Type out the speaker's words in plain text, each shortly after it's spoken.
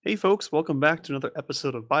Hey, folks, welcome back to another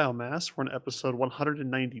episode of Biomass. We're on episode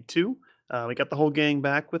 192. We got the whole gang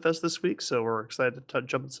back with us this week, so we're excited to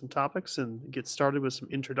jump into some topics and get started with some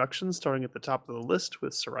introductions, starting at the top of the list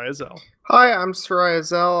with Soraya Zell. Hi, I'm Soraya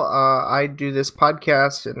Zell. I do this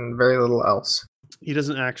podcast and very little else. He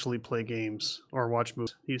doesn't actually play games or watch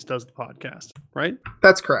movies. He just does the podcast, right?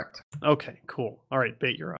 That's correct. Okay, cool. All right,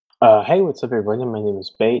 Bait, you're up. Hey, what's up, everybody? My name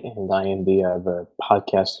is Bait, and I am the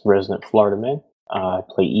podcast resident Florida man. I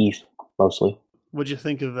play Eve, mostly. What'd you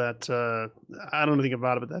think of that? I don't know anything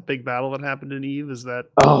about it, but that big battle that happened in Eve, is that...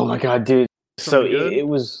 Oh my god, dude! So good? it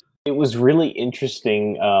was really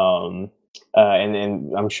interesting, and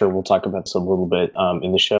I'm sure we'll talk about this a little bit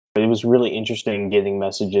in the show. But it was really interesting getting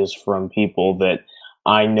messages from people that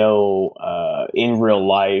I know in real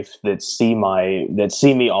life that see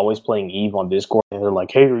me always playing Eve on Discord, and they're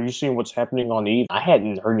like, "Hey, are you seeing what's happening on Eve?" I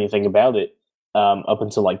hadn't heard anything about it up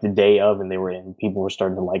until like the day of, and people were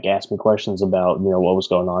starting to like ask me questions about what was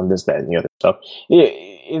going on, this, that, and the other stuff.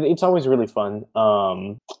 It's always really fun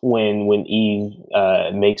when Eve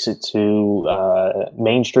makes it to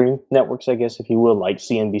mainstream networks, I guess, if you will, like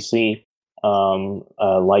CNBC,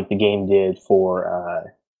 like the game did for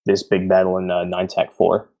this big battle in 9TAC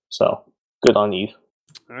 4. So good on Eve.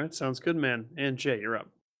 All right, sounds good, man. And Jay, you're up.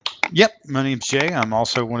 Yep, my name's Jay. I'm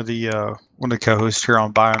also one of the co-hosts here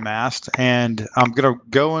on Biomass, and I'm gonna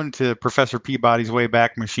go into Professor Peabody's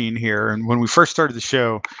Wayback Machine here. And when we first started the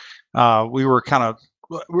show, we were trying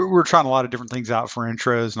a lot of different things out for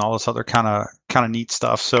intros and all this other kind of neat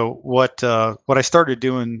stuff. So what I started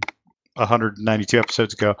doing 192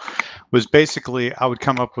 episodes ago was basically I would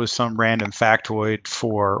come up with some random factoid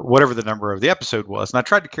for whatever the number of the episode was, and I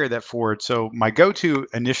tried to carry that forward. So my go-to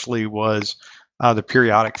initially was the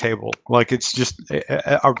periodic table. Like, it's just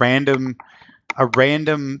a random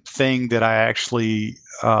thing that I actually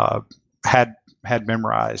had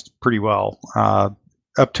memorized pretty well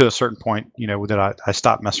up to a certain point, that I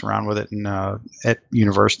stopped messing around with it at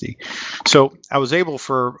university. So I was able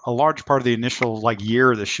for a large part of the initial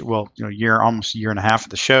year of the show, almost a year and a half of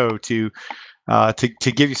the show to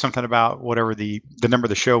give you something about whatever the number of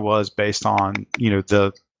the show was based on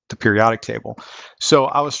the periodic table. So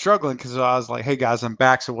I was struggling because I was like, "Hey guys, I'm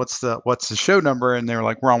back. So what's the show number?" And they were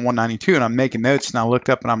like, "We're on 192." And I'm making notes, and I looked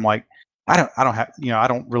up, and I'm like, I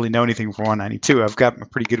don't really know anything for 192. I'm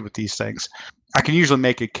pretty good with these things. I can usually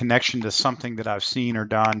make a connection to something that I've seen or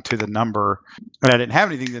done to the number. And I didn't have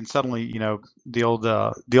anything. Then suddenly, the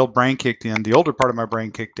old brain kicked in. The older part of my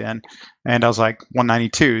brain kicked in, and I was like,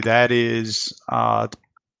 192. That is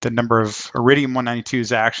the number of iridium 192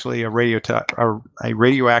 is actually a radioactive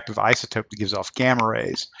isotope that gives off gamma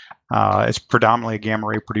rays. It's predominantly a gamma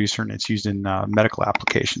ray producer, and it's used in medical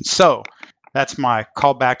applications. So that's my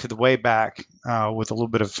call back to the way back with a little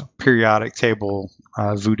bit of periodic table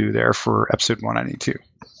voodoo there for episode 192.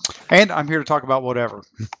 And I'm here to talk about whatever.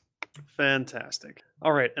 Fantastic.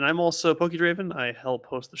 All right, and I'm also PokeDraven. I help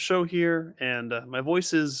host the show here, and my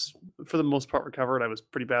voice is, for the most part, recovered. I was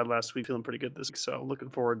pretty bad last week, feeling pretty good this week, so looking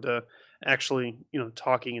forward to actually,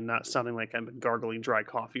 talking and not sounding like I've been gargling dry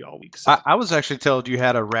coffee all week. So. I was actually told you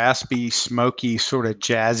had a raspy, smoky, sort of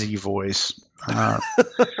jazzy voice.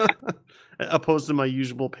 Opposed to my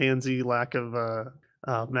usual pansy lack of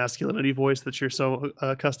masculinity voice that you're so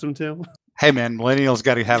accustomed to. Hey man, millennials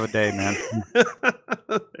got to have a day, man.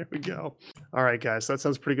 There we go. All right, guys, that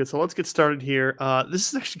sounds pretty good. So let's get started here. This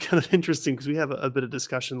is actually kind of interesting because we have a bit of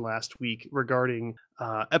discussion last week regarding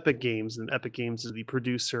Epic Games, and Epic Games is the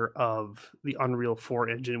producer of the Unreal 4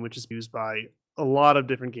 engine, which is used by a lot of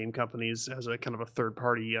different game companies as a kind of a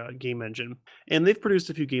third-party game engine. And they've produced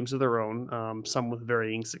a few games of their own, some with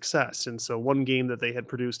varying success. And so one game that they had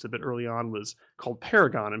produced a bit early on was called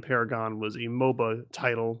Paragon, and Paragon was a MOBA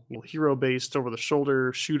title, hero-based,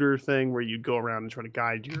 over-the-shoulder shooter thing where you'd go around and try to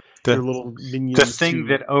guide your little minions. The thing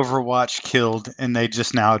that Overwatch killed, and they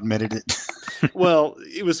just now admitted it. Well,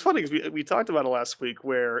 it was funny because we talked about it last week,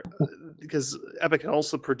 where because Epic had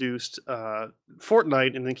also produced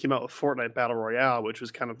Fortnite, and then came out with Fortnite Battle Royale, which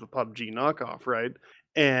was kind of the PUBG knockoff, right?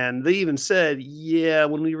 And they even said, yeah,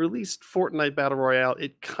 when we released Fortnite Battle Royale,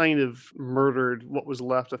 it kind of murdered what was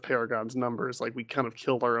left of Paragon's numbers. Like, we kind of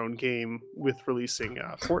killed our own game with releasing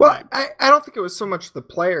Fortnite. Well, I don't think it was so much the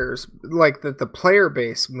players, like that the player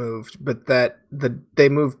base moved, but that they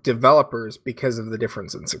moved developers because of the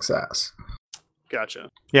difference in success. Gotcha.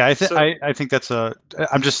 Yeah, I think that's I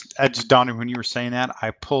just dawned on when you were saying that.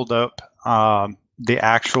 I pulled up the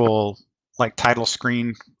actual title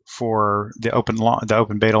screen for the open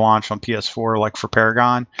beta launch on PS4, for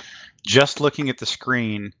Paragon. Just looking at the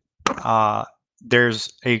screen,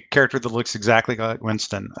 there's a character that looks exactly like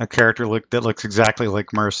Winston, a character that looks exactly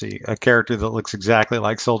like Mercy, a character that looks exactly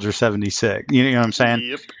like Soldier 76. You know what I'm saying?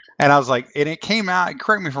 Yep. And I was like, and it came out,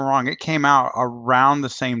 correct me if I'm wrong, it came out around the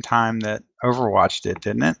same time that Overwatch did,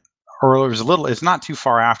 didn't it? Or it was it's not too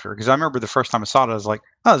far after, because I remember the first time I saw it, I was like,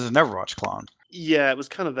 oh, this is an Overwatch clone. Yeah, it was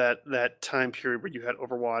kind of that time period where you had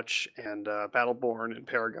Overwatch and Battleborn and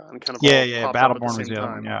Paragon kind of Yeah, all popped up at the Battleborn was same the other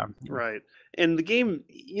time. one, yeah. Right. And the game,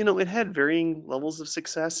 it had varying levels of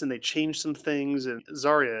success, and they changed some things. And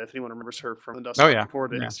Zarya, if anyone remembers her from the Dust Oh, yeah. 4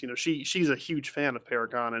 Yeah. days, she's a huge fan of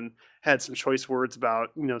Paragon and had some choice words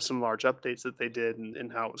about some large updates that they did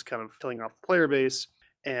and how it was kind of killing off the player base.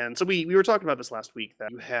 And so we were talking about this last week,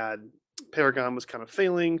 that you had Paragon was kind of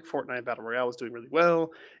failing, Fortnite Battle Royale was doing really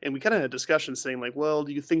well, and we kind of had a discussion saying like, well,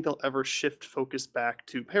 do you think they'll ever shift focus back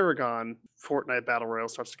to Paragon? Fortnite Battle Royale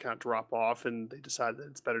starts to kind of drop off, and they decide that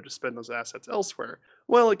it's better to spend those assets elsewhere.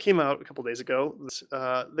 Well, it came out a couple days ago.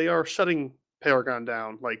 They are shutting Paragon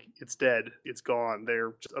down, like it's dead, it's gone.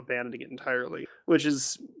 They're just abandoning it entirely, which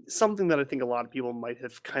is something that I think a lot of people might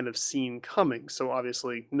have kind of seen coming. So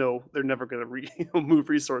obviously, no, they're never going to move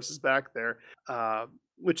resources back there.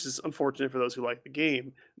 Which is unfortunate for those who like the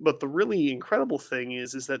game. But the really incredible thing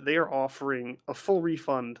is that they are offering a full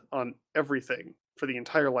refund on everything for the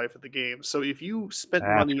entire life of the game. So if you spent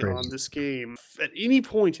That's money crazy. on this game at any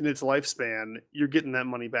point in its lifespan, you're getting that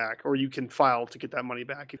money back, or you can file to get that money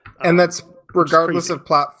back. And that's regardless crazy. of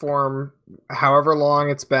platform, however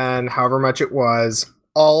long it's been, however much it was,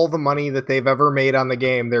 all the money that they've ever made on the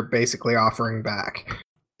game, they're basically offering back.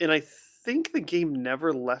 And I think the game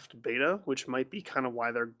never left beta, which might be kind of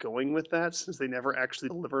why they're going with that, since they never actually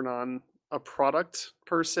delivered on a product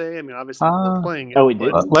per se. I mean, obviously we're playing it. Oh, it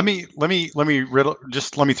but- did? Let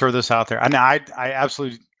me throw this out there. I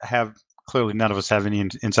absolutely have, clearly none of us have any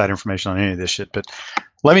inside information on any of this shit, but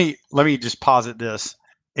let me just posit this.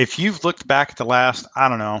 If you've looked back at the last, I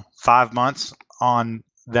don't know, 5 months on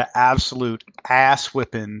the absolute ass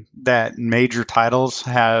whipping that major titles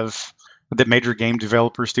have, that major game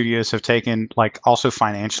developer studios have taken, like also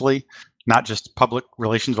financially, not just public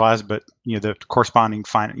relations wise, but the corresponding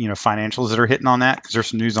financials that are hitting on that, because there's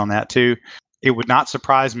some news on that too. It would not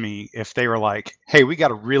surprise me if they were like, hey, we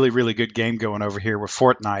got a really, really good game going over here with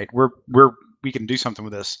Fortnite. We can do something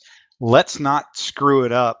with this. Let's not screw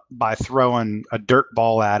it up by throwing a dirt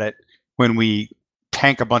ball at it when we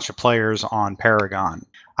tank a bunch of players on Paragon.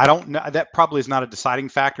 I don't know. That probably is not a deciding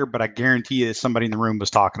factor, but I guarantee you somebody in the room was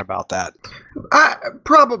talking about that.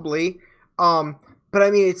 Probably. But I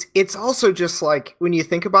mean, it's also just like, when you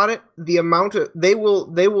think about it, the amount of they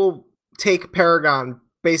will take Paragon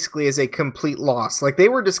basically as a complete loss. Like, they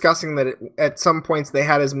were discussing that at some points they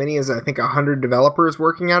had as many as, I think, 100 developers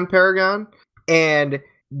working on Paragon, and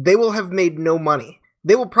they will have made no money.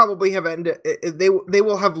 They will probably have they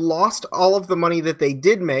will have lost all of the money that they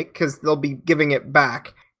did make, because they'll be giving it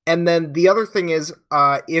back. And then the other thing is,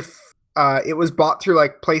 if it was bought through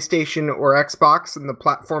like PlayStation or Xbox and the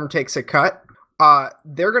platform takes a cut,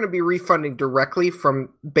 they're going to be refunding directly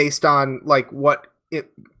based on like what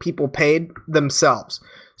people paid themselves.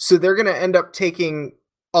 So they're going to end up taking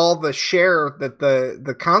all the share that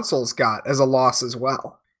the consoles got as a loss as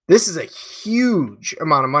well. This is a huge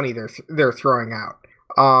amount of money they're throwing out.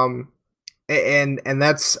 And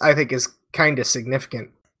that's, I think, is kind of significant.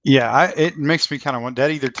 Yeah, it makes me kind of want. That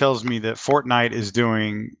either tells me that Fortnite is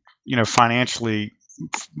doing, financially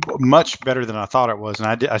much better than I thought it was, and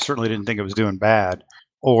I certainly didn't think it was doing bad,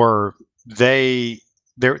 or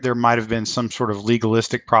there might have been some sort of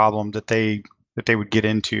legalistic problem that they would get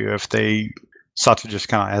into if they sought to just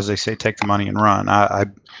kind of, as they say, take the money and run.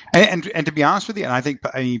 And to be honest with you, and I think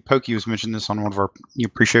Pokey was mentioning this on one of our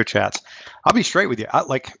pre-show chats. I'll be straight with you.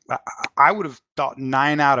 I would have thought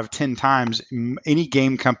 9 out of 10 times any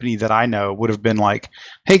game company that I know would have been like,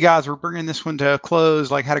 "Hey guys, we're bringing this one to a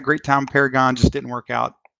close. Like, had a great time. Paragon just didn't work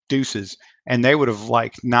out. Deuces." And they would have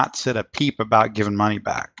like not said a peep about giving money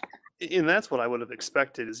back. And that's what I would have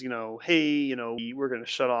expected is, hey, we're going to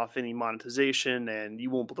shut off any monetization and you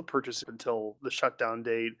won't be able to purchase it until the shutdown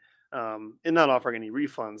date. And not offering any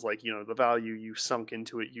refunds, like, the value you sunk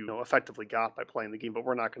into it, effectively got by playing the game, but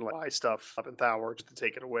we're not going to buy stuff up in Thauer just to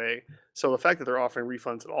take it away. So the fact that they're offering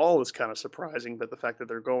refunds at all is kind of surprising, but the fact that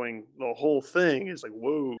they're going the whole thing is like,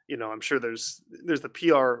 whoa, I'm sure there's the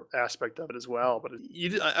PR aspect of it as well, but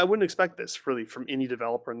I wouldn't expect this really from any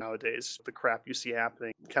developer nowadays, the crap you see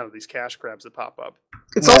happening, kind of these cash grabs that pop up.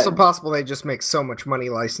 It's also possible they just make so much money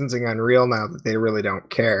licensing Unreal now that they really don't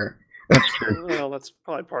care. That's true. Well, that's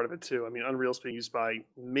probably part of it too. I mean, Unreal's being used by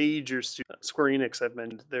major Square Enix. I've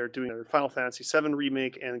mentioned they're doing their Final Fantasy VII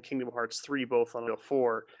remake and Kingdom Hearts 3 both on Unreal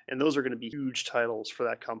 4, and those are going to be huge titles for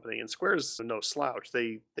that company. And Square's no slouch.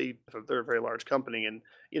 They're a very large company, and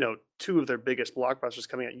two of their biggest blockbusters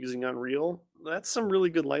coming out using Unreal. That's some really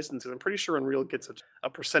good licenses. I'm pretty sure Unreal gets a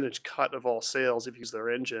percentage cut of all sales if you use their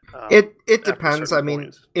engine. It after a depends. certain I mean,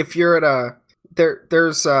 point. if you're at a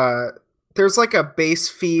there's like a base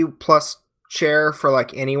fee plus share for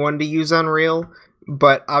like anyone to use Unreal,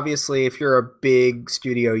 but obviously if you're a big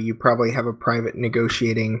studio, you probably have a private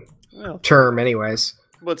negotiating Well, term anyways.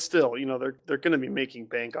 but still, they're going to be making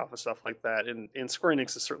bank off of stuff like that, and Square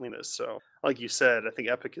Enix is certainly this. So, like you said, I think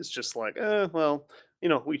Epic is just like, well,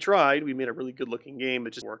 we tried, we made a really good looking game,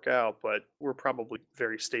 it just didn't work out, but we're probably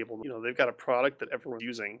very stable. They've got a product that everyone's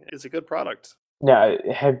using. It's a good product. Now,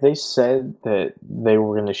 have they said that they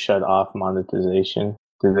were going to shut off monetization?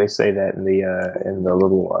 Did they say that in the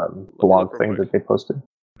little blog real thing quick. that they posted?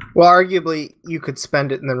 Well, arguably you could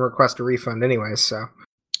spend it and then request a refund anyways, so.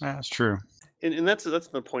 That's true. And that's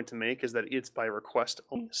the point to make, is that it's by request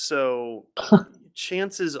only. So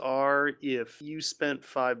chances are, if you spent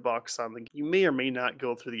 $5 on the, you may or may not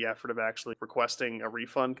go through the effort of actually requesting a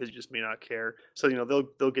refund because you just may not care. So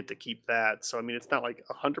they'll get to keep that. So I mean, it's not like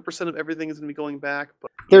 100% of everything is going to be going back,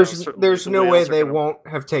 but certainly There's the no way whales are they gonna- won't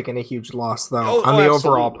have taken a huge loss though Oh, on the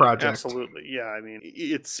overall absolutely, project. Absolutely, yeah. I mean,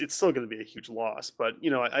 it's still going to be a huge loss, but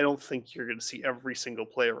I don't think you're going to see every single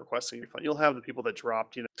player requesting a refund. You'll have the people that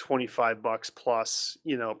dropped $25 plus,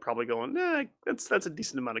 probably going, that's a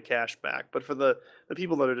decent amount of cash back. But for the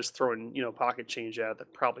people that are just throwing pocket change at it,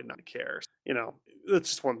 that probably not cares. That's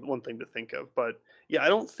just one thing to think of. But yeah, I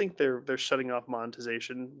don't think they're shutting off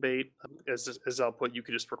monetization bait. As I'll put, you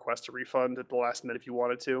could just request a refund at the last minute if you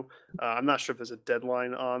wanted to. I'm not sure if there's a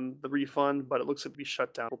deadline on the refund, but it looks like it'll be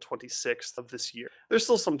shut down until 26th of this year. There's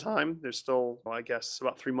still some time. There's still, I guess,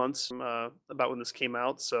 about 3 months about when this came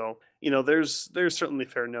out. So there's certainly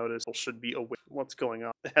fair notice. People should be aware of what's going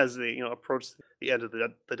on as they approach the end of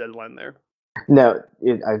the deadline there. Now,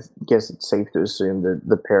 I guess it's safe to assume that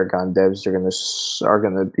the Paragon devs are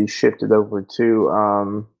gonna be shifted over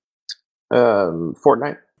to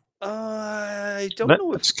Fortnite. I don't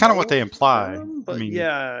know. That's kind of what all they of imply. them, but I mean,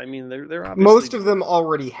 yeah, I mean they're obviously Most of them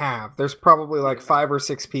already have. There's probably like 5 or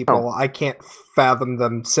 6 people. Oh. I can't fathom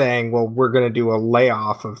them saying, well, we're going to do a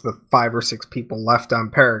layoff of the 5 or 6 people left on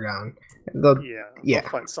Paragon. Yeah, Yeah. they'll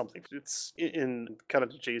find something. It's in kind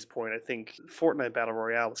of to Jay's point. I think Fortnite Battle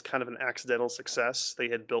Royale was kind of an accidental success. They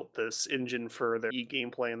had built this engine for their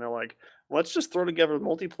gameplay, and they're like, let's just throw together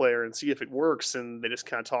multiplayer and see if it works. And they just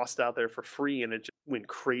kind of tossed it out there for free, and it just went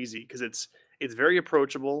crazy because it's very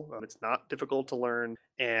approachable. It's not difficult to learn,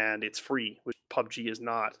 and it's free, which PUBG is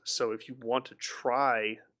not. So if you want to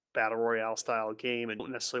try Battle Royale style game and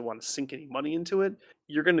don't necessarily want to sink any money into it,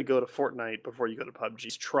 you're going to go to Fortnite before you go to PUBG.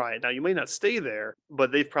 Just try it. Now, you may not stay there,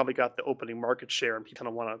 but they've probably got the opening market share and people kind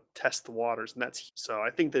of want to test the waters. And that's so I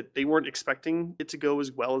think that they weren't expecting it to go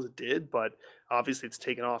as well as it did, but obviously it's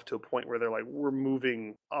taken off to a point where they're like, we're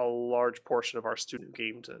moving a large portion of our student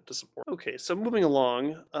game to support. Okay, so moving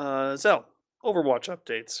along, Zell, Overwatch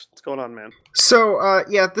updates. What's going on, man? So,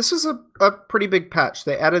 yeah, this is a pretty big patch.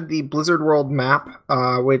 They added the Blizzard World map,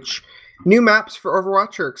 which new maps for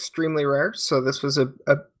Overwatch are extremely rare. So this was a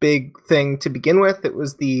big thing to begin with. It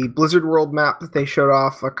was the Blizzard World map that they showed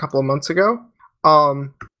off a couple of months ago.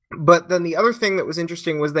 But then the other thing that was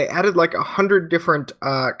interesting was they added like 100 different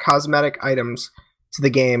cosmetic items to the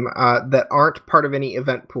game that aren't part of any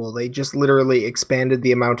event pool. They just literally expanded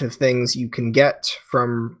the amount of things you can get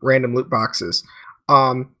from random loot boxes,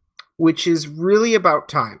 which is really about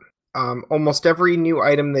time. Almost every new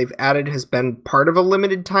item they've added has been part of a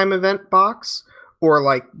limited time event box, or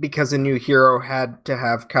like because a new hero had to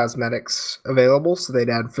have cosmetics available, so they'd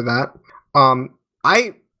add for that.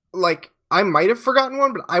 I might have forgotten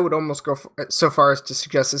one, but I would almost go so far as to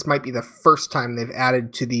suggest this might be the first time they've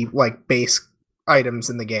added to the like base items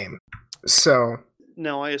in the game. So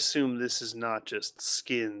Now, I assume this is not just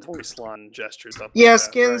skins, voice line, gestures, stuff. yeah, like that,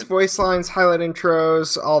 skins, right? voice lines, highlight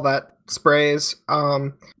intros, all that sprays.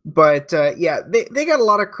 But yeah, they got a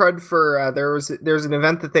lot of crud for there's an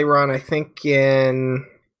event that they run, I think in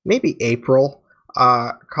maybe April,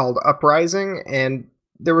 called Uprising, and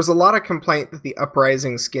there was a lot of complaint that the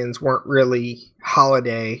Uprising skins weren't really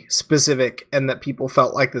holiday specific, and that people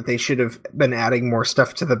felt like that they should have been adding more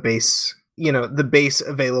stuff to the base, the base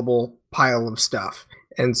available pile of stuff.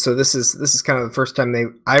 And so this is kind of the first time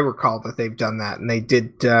I recall that they've done that, and they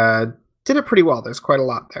did did it pretty well. There's quite a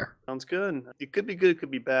lot there. Sounds good. It could be good, it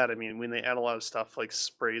could be bad. I mean, when they add a lot of stuff like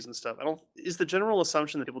sprays and stuff, I don't. Is the general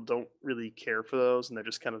assumption that people don't really care for those and they're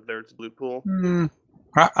just kind of there to loot pool?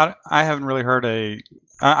 I haven't really heard I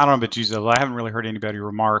don't know about you, Zilla. I haven't really heard anybody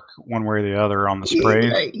remark one way or the other on the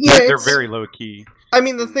sprays. They're very low key. I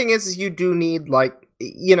mean, the thing is you do need, like,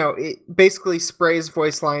 basically sprays,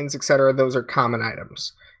 voice lines, etc. Those are common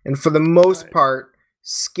items. And for the most part,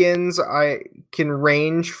 skins can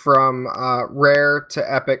range from rare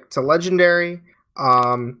to epic to legendary.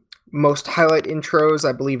 Most highlight intros,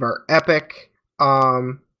 I believe, are epic.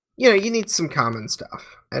 You need some common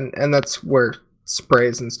stuff. And that's where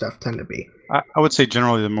sprays and stuff tend to be. I would say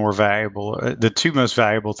generally the more valuable, the two most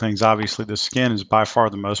valuable things, obviously the skin is by far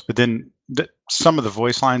the most, but then some of the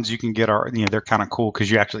voice lines you can get are, they're kind of cool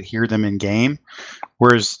because you actually hear them in game.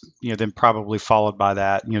 Whereas, then probably followed by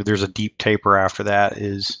that, there's a deep taper after that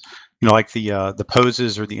is, like the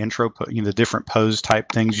poses or the intro, the different pose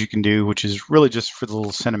type things you can do, which is really just for the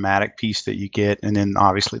little cinematic piece that you get. And then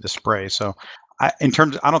obviously the spray. So I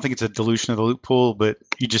don't think it's a dilution of the loot pool, but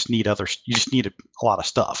you just need a lot of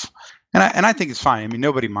stuff. And I think it's fine. I mean,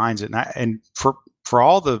 nobody minds it. And for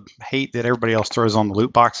all the hate that everybody else throws on the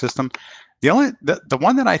loot box system, the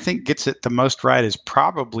one that I think gets it the most right is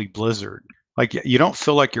probably Blizzard. Like, you don't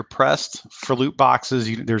feel like you're pressed for loot boxes.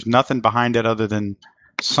 There's nothing behind it other than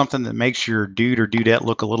something that makes your dude or dudette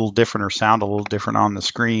look a little different or sound a little different on the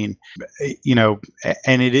screen,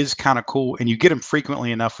 and it is kind of cool. And you get them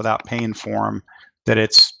frequently enough without paying for them that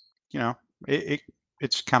it's,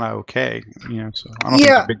 it's kind of okay, so I don't think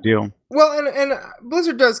it's a big deal. Well, and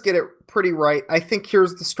Blizzard does get it pretty right. I think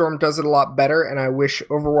Here's the Storm does it a lot better, and I wish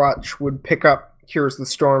Overwatch would pick up Here's the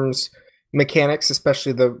Storm's mechanics,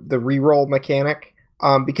 especially the reroll mechanic,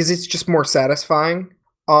 because it's just more satisfying.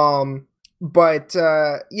 But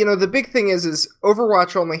the big thing is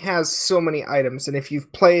Overwatch only has so many items, and if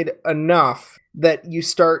you've played enough that you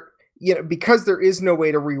start, because there is no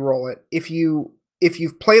way to reroll it. If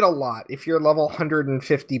you've played a lot, if you're level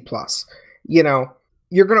 150 plus, you're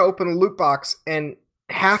going to open a loot box and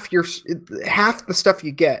half the stuff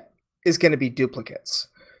you get is going to be duplicates.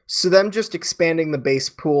 So them just expanding the base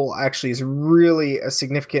pool actually is really a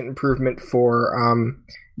significant improvement for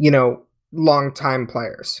long time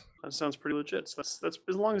players. That sounds pretty legit. So that's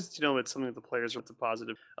as long as it's something that the players are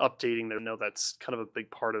positive updating. They know that's kind of a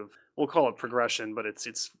big part of, we'll call it progression, but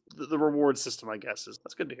it's the reward system, I guess.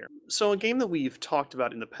 That's good to hear. So a game that we've talked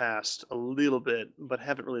about in the past a little bit, but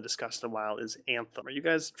haven't really discussed in a while, is Anthem. Are you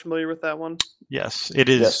guys familiar with that one? Yes, it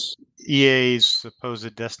is. Yes. EA's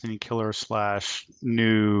supposed Destiny killer /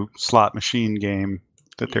 new slot machine game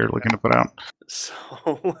that they're looking to put out.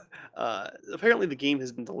 So apparently the game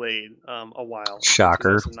has been delayed a while.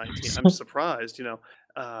 Shocker. 2019. I'm surprised, and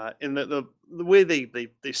the way they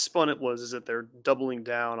spun it is that they're doubling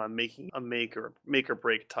down on making a make or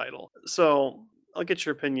break title. So I'll get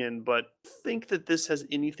your opinion, but think that this has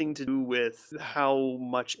anything to do with how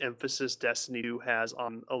much emphasis Destiny 2 has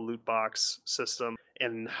on a loot box system,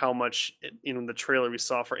 and how much in the trailer we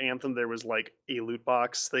saw for Anthem there was like a loot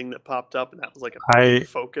box thing that popped up, and that was like a big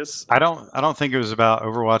focus. I don't think it was about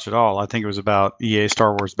Overwatch at all. I think it was about EA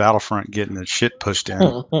Star Wars Battlefront getting the shit pushed in.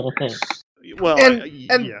 Well,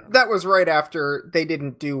 and that was right after they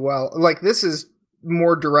didn't do well. Like, this is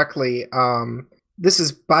more directly this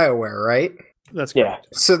is BioWare, right? That's correct.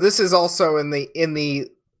 So this is also in the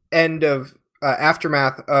end of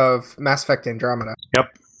aftermath of Mass Effect Andromeda. Yep.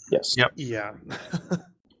 Yes. Yep. Yeah.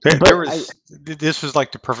 This was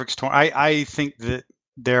like the perfect storm. I think that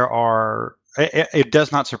there are. It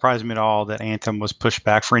does not surprise me at all that Anthem was pushed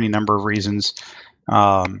back for any number of reasons.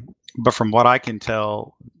 But from what I can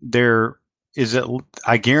tell,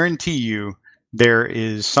 I guarantee you, there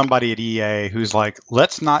is somebody at EA who's like,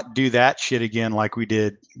 let's not do that shit again like we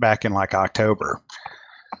did back in like October.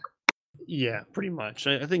 Yeah, pretty much.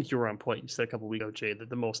 I think you were on point. You said a couple weeks ago, Jay, that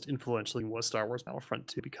the most influential was Star Wars Battlefront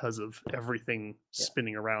 2 because of everything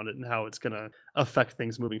spinning around it and how it's going to affect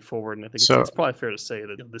things moving forward. And I think it's probably fair to say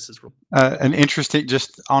that this is real. An interesting,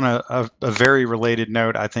 just on a very related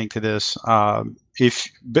note, I think, to this,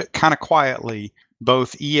 but kind of quietly,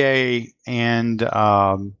 both EA and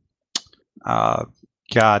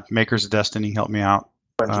makers of Destiny, help me out.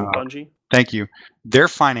 Bungie. Thank you. Their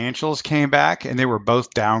financials came back and they were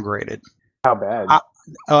both downgraded. How bad?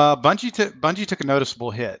 Bungie took a noticeable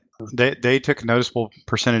hit. They took a noticeable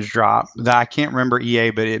percentage drop. I can't remember EA,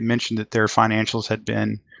 but it mentioned that their financials had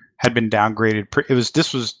been downgraded.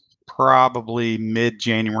 This was probably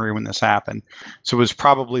mid-January when this happened. So it was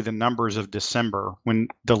probably the numbers of December when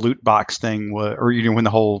the loot box thing was, or when the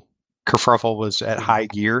whole kerfuffle was at high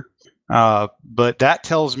gear. But that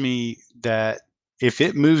tells me that if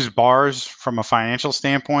it moves bars from a financial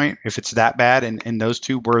standpoint, if it's that bad, and those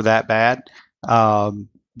two were that bad,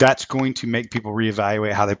 that's going to make people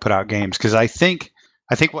reevaluate how they put out games. Because I think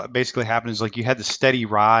what basically happened is like you had the steady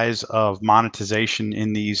rise of monetization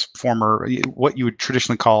in these former, what you would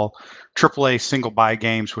traditionally call AAA single buy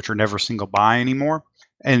games, which are never single buy anymore.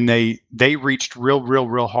 And they reached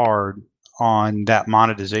real hard on that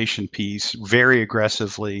monetization piece very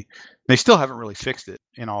aggressively. They still haven't really fixed it,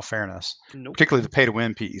 in all fairness, Nope. particularly the pay to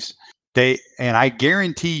win piece. And I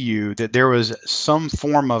guarantee you that there was some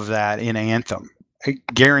form of that in Anthem,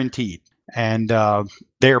 guaranteed. And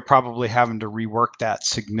they are probably having to rework that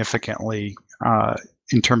significantly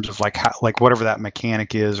in terms of like whatever that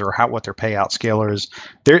mechanic is, or what their payout scale is.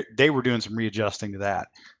 They were doing some readjusting to that,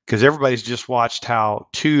 because everybody's just watched how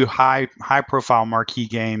two high profile marquee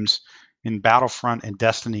games in Battlefront and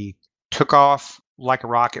Destiny took off like a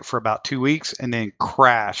rocket for about 2 weeks and then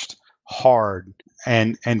crashed hard,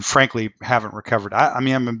 and frankly haven't recovered. I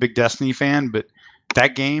mean, I'm a big Destiny fan, but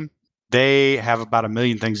that game, they have about 1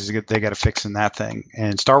 million things they got to fix in that thing.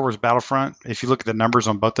 And Star Wars Battlefront, if you look at the numbers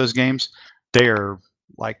on both those games, they are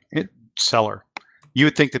like stellar. You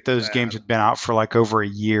would think that those games had been out for like over a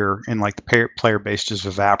year, and like the player base just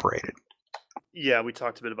evaporated. Yeah, we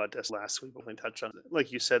talked a bit about this last week. We'll touch on it.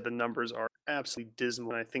 Like you said, the numbers are absolutely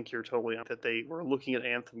dismal. And I think you're totally on that. They were looking at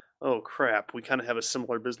Anthem. Oh crap, we kind of have a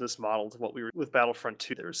similar business model to what we were with Battlefront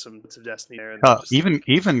 2. There was some bits of Destiny there. And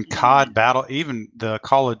even COD battle, even the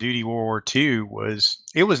Call of Duty World War II was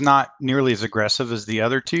not nearly as aggressive as the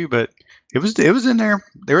other two, but it was in there.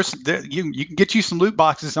 You can get you some loot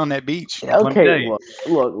boxes on that beach. Okay,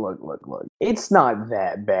 look. It's not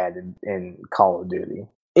that bad in Call of Duty.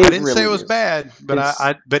 I didn't say it was bad, but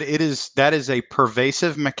that is a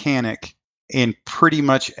pervasive mechanic in pretty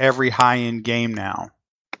much every high-end game now.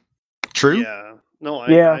 True? Yeah. No,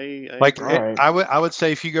 I would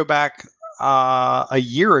say if you go back a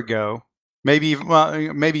year ago, maybe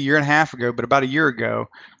a year and a half ago, but about a year ago,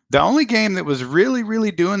 the only game that was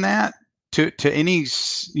really doing that to any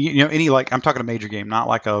like, I'm talking a major game, not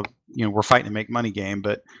like a we're fighting to make money game,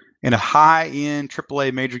 but in a high-end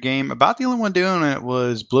AAA major game, about the only one doing it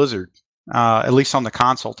was Blizzard, at least on the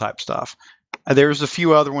console type stuff. There's a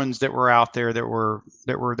few other ones that were out there that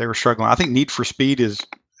were struggling. I think Need for Speed is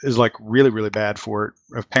like really bad for it,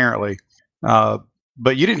 apparently.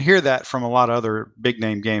 But you didn't hear that from a lot of other big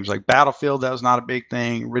name games like Battlefield. That was not a big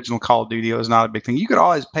thing. Original Call of Duty was not a big thing. You could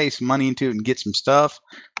always pay some money into it and get some stuff,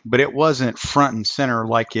 but it wasn't front and center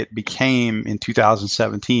like it became in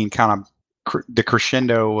 2017. Kind of the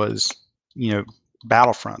crescendo was,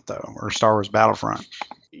 Battlefront though, or Star Wars Battlefront.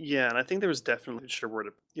 Yeah, and I think there was definitely where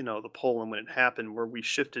the poll, and when it happened, where we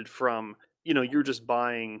shifted from, you're just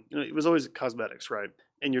buying, it was always cosmetics, right?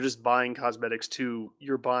 And you're just buying cosmetics to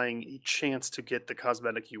you're buying a chance to get the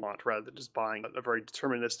cosmetic you want, rather than just buying a very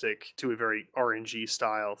deterministic to a very RNG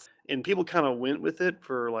style. And people kind of went with it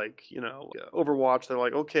for like, Overwatch. They're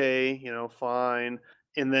like, okay, fine.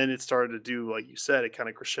 And then it started to do, like you said, it kind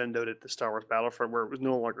of crescendoed at the Star Wars Battlefront, where it was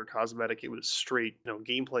no longer cosmetic; it was straight,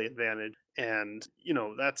 gameplay advantage. And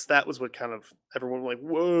that was what kind of everyone was like,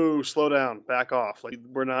 whoa, slow down, back off. Like,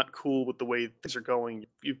 we're not cool with the way things are going.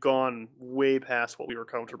 You've gone way past what we were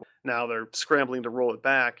comfortable. Now they're scrambling to roll it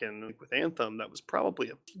back. And with Anthem, that was probably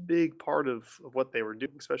a big part of what they were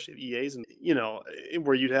doing, especially at EA's, and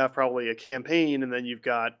where you'd have probably a campaign, and then you've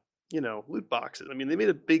got loot boxes. I mean, they made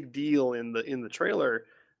a big deal in the trailer,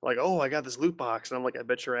 like, oh, I got this loot box, and I'm like, I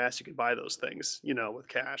bet your ass you can buy those things, with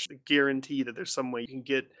cash. I guarantee that there's some way you can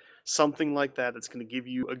get something like that that's going to give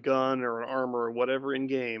you a gun or an armor or whatever in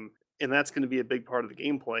game, and that's going to be a big part of the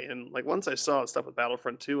gameplay. And like, once I saw stuff with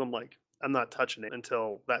Battlefront 2, I'm like, I'm not touching it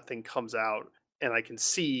until that thing comes out and I can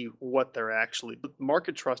see what they're actually.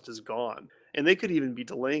 Market trust is gone. And they could even be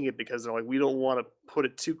delaying it because they're like, we don't want to put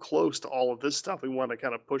it too close to all of this stuff. We want to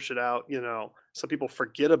kind of push it out, so people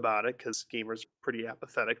forget about it, because gamers are pretty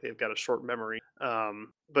apathetic. They've got a short memory.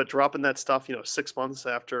 But dropping that stuff, 6 months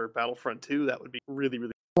after Battlefront 2, that would be really.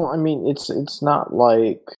 Well, I mean, it's not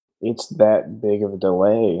like it's that big of a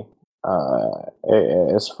delay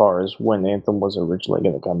as far as when Anthem was originally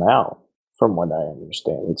going to come out, from what I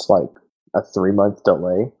understand. It's like a 3-month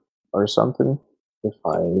delay or something. If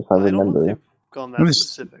I remember. I don't know if they've gone that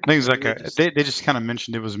specific. I think it's like they just kind of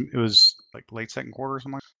mentioned it was like late second quarter or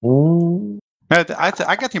something.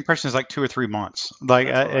 I got the impression it's like 2 or 3 months. Like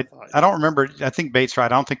I don't remember. I think Bates right.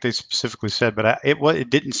 I don't think they specifically said, but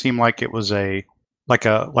it didn't seem like it was hey,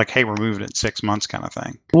 we're moving it 6 months kind of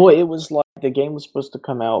thing. Well, it was like the game was supposed to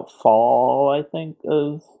come out fall, I think,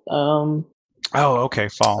 of fall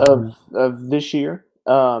of this year.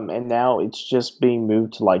 and now it's just being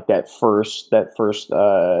moved to like that first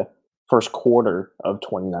quarter of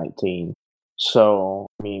 2019. So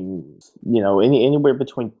I mean, anywhere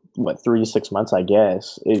between 3 to 6 months, I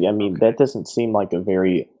guess. I mean, Okay. that doesn't seem like a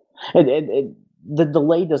very the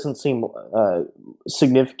delay doesn't seem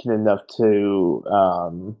significant enough to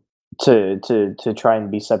try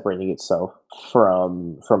and be separating itself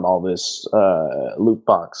from all this loot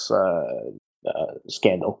box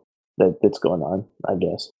scandal that's going on, I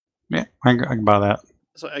guess. Yeah, I can buy that.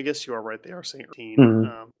 So I guess you are right. They are saying 13.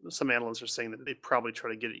 Mhm. Some analysts are saying that they probably try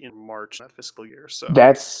to get it in March that fiscal year. So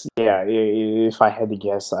That's yeah. If I had to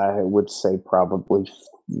guess, I would say probably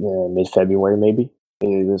mid-February, maybe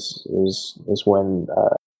is when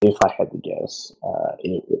if I had to guess,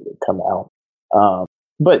 it would come out.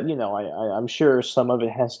 But I'm sure some of it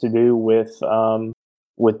has to do with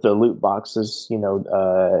the loot boxes,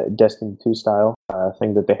 Destiny 2 style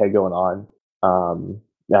thing that they had going on.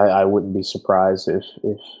 I wouldn't be surprised if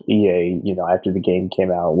EA, after the game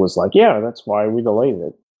came out, was like, yeah, that's why we delayed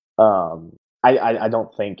it. I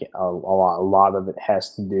don't think a lot of it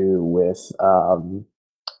has to do with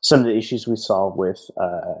some of the issues we saw with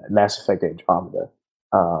Mass Effect Andromeda.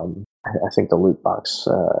 I think the loot box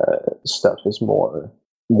stuff is more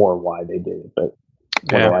why they did it, but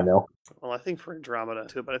what Yeah. do I know? Well, I think for Andromeda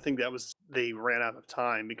too, but I think that was they ran out of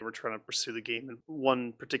time because we're trying to pursue the game in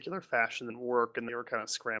one particular fashion and work, and they were kind of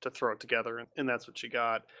scrambling to throw it together, and that's what you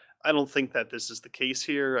got. I don't think that this is the case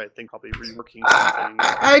here. I think probably reworking something.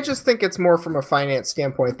 I just think it's more from a finance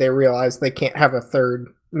standpoint. They realize they can't have a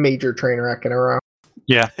third major train wreck in a row.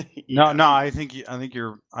 Yeah. Yeah. No. I think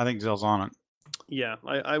Zell's on it. Yeah,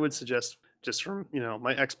 I would suggest, just from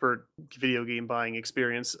my expert video game buying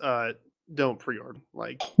experience, don't pre-order.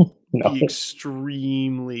 Like, No. be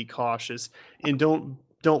extremely cautious, and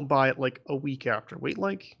don't buy it like a week after. Wait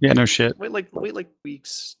like shit.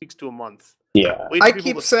 weeks to a month. Yeah. Wait for I people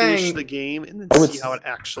keep to saying- finish the game and I then would see how it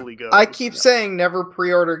actually goes. I keep saying never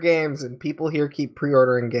pre-order games, and people here keep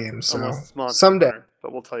pre-ordering games. So Unless it's Monster someday. Hunter,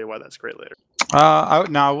 but we'll tell you why that's great later.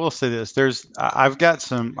 I will say this. I've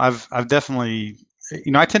definitely,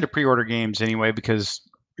 I tend to pre-order games anyway because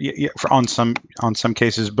on some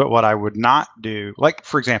cases. But what I would not do, like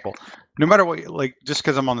for example, no matter what, like just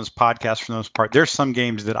because I'm on this podcast for the most part, there's some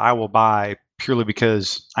games that I will buy purely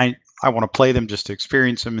because I want to play them just to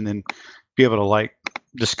experience them and then be able to like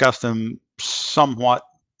discuss them somewhat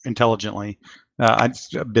intelligently.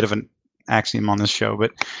 It's a bit of an axiom on this show,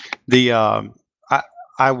 but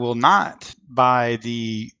I will not buy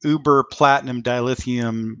the Uber Platinum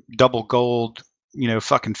Dilithium Double Gold,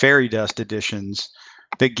 fucking fairy dust editions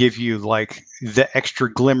that give you like the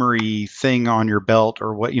extra glimmery thing on your belt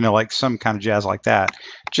or what, like some kind of jazz like that.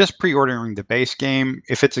 Just pre-ordering the base game,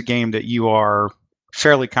 if it's a game that you are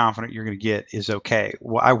fairly confident you're going to get, is okay.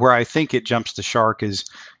 Where I think it jumps the shark is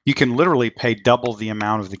you can literally pay double the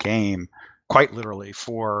amount of the game, quite literally,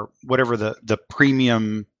 for whatever the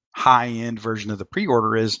premium high-end version of the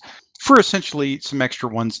pre-order is, for essentially some extra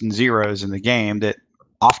ones and zeros in the game that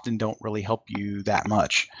often don't really help you that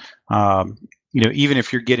much. Even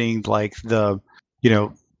if you're getting like the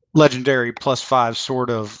legendary +5 sort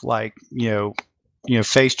of like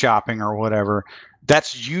face chopping or whatever,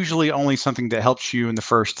 that's usually only something that helps you in the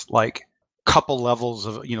first like couple levels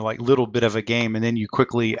of like little bit of a game, and then you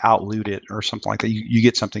quickly outloot it or something like that. You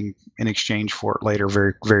get something in exchange for it later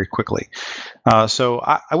very, very quickly. So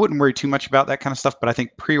I wouldn't worry too much about that kind of stuff, but I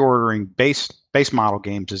think pre-ordering base model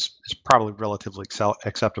games is probably relatively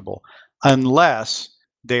acceptable, unless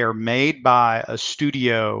they are made by a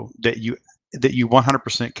studio that you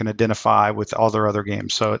 100% can identify with all their other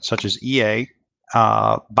games. So it's such as EA,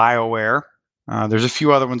 BioWare. There's a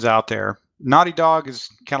few other ones out there. Naughty Dog is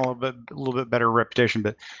kind of a little bit better reputation,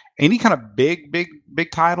 but any kind of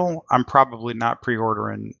big title, I'm probably not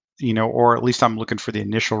pre-ordering, or at least I'm looking for the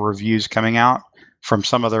initial reviews coming out from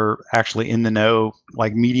some other actually in the know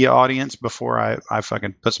like media audience before I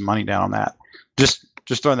fucking put some money down on that.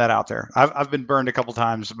 Just throwing that out there. I've been burned a couple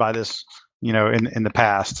times by this, in the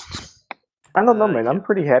past. I don't know, man. I'm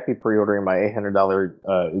pretty happy pre-ordering my $800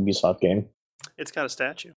 Ubisoft game. It's got a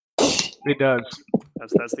statue. It does.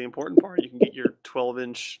 That's the important part. You can get your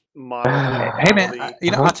 12-inch model. Hey man,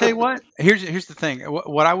 I'll tell you what. Here's the thing.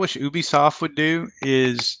 What I wish Ubisoft would do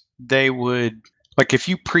is they would, like, if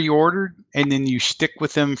you pre-ordered and then you stick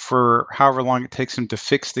with them for however long it takes them to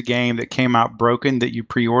fix the game that came out broken that you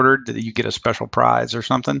pre-ordered, that you get a special prize or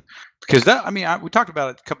something. Because we talked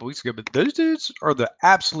about it a couple weeks ago, but those dudes are the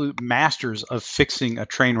absolute masters of fixing a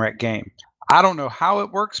train wreck game. I don't know how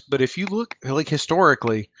it works, but if you look like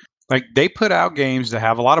historically, like they put out games that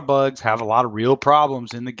have a lot of bugs, have a lot of real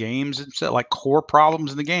problems in the games, and so, like core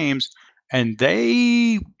problems in the games, and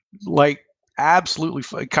they like absolutely,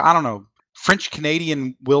 I don't know, French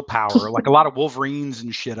Canadian willpower, like a lot of Wolverines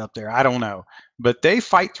and shit up there. I don't know, but they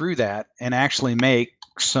fight through that and actually make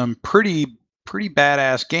some pretty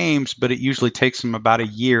badass games. But it usually takes them about a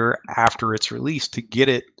year after it's released to get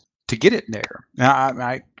it there. Now,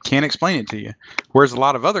 I can't explain it to you. Whereas a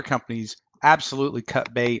lot of other companies absolutely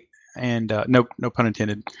cut bait, and no pun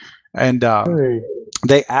intended, and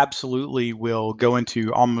they absolutely will go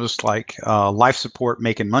into almost like life support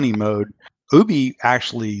making money mode. Ubi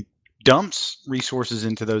actually dumps resources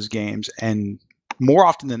into those games and more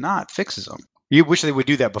often than not fixes them. You wish they would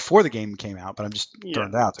do that before the game came out, but I'm just throwing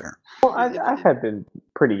it out there. Well, I have been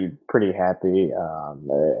pretty happy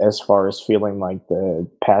as far as feeling like the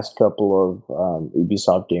past couple of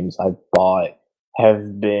Ubisoft games I've bought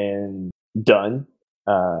have been done.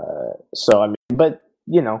 So I mean, but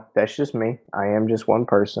you know, that's just me. I am just one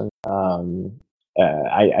person.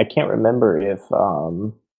 I can't remember if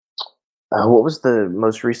what was the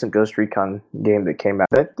most recent Ghost Recon game that came out?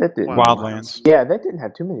 That didn't. Wildlands. Yeah, that didn't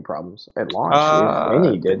have too many problems at launch. If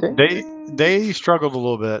any, did they? They struggled a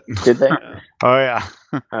little bit. Did they? Oh yeah.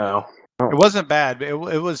 Oh. It wasn't bad, but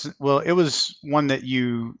it was one that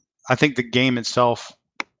I think the game itself,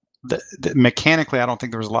 mechanically, I don't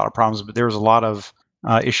think there was a lot of problems, but there was a lot of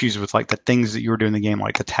issues with like the things that you were doing in the game,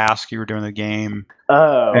 like the task you were doing in the game.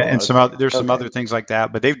 Oh. And some other, there's some other things like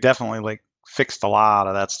that, but they've definitely like fixed a lot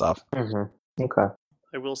of that stuff. Mm-hmm. Okay.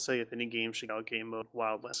 I will say, if any game should out game mode,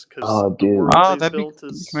 Wildlands, because dude. the world they've that'd built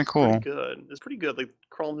is cool. pretty good. It's pretty good. Like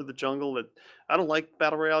crawling through the jungle. That I don't like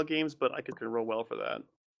battle royale games, but I could roll well for that.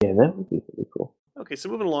 Yeah, that would be pretty cool. Okay, so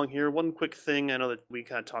moving along here, one quick thing I know that we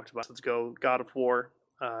kind of talked about. Let's go. God of War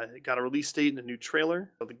got a release date and a new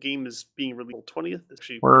trailer. So the game is being released on 20th. It's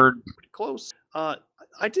actually pretty close. I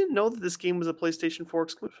didn't know that this game was a PlayStation 4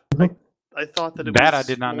 exclusive. I thought that it was. I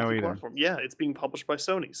did not know either. Yeah, it's being published by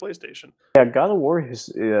Sony's PlayStation. Yeah, God of War has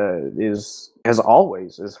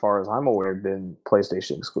always, as far as I'm aware, been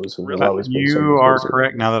PlayStation exclusive. Really? You are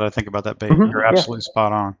correct. Now that I think about that, bait, you're absolutely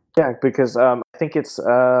spot on. Yeah, because I think it's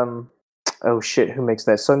oh shit, who makes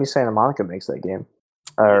that? Sony Santa Monica makes that game,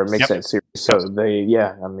 or makes that series. So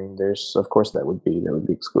I mean, there's of course that would be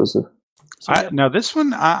exclusive. So, Now this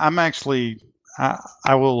one, I'm actually,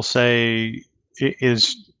 I will say, it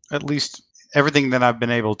is at least everything that I've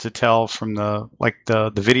been able to tell from the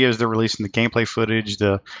videos they're releasing, the gameplay footage.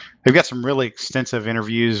 They've got some really extensive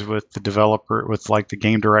interviews with the developer, with like the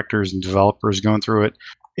game directors and developers going through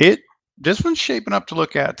it. This one's shaping up to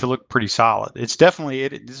look pretty solid. It's definitely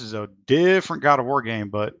this is a different God of War game,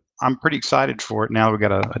 but I'm pretty excited for it now that we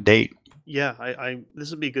got a date. Yeah,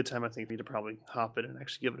 this would be a good time, I think, for me to probably hop in and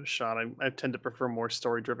actually give it a shot. I tend to prefer more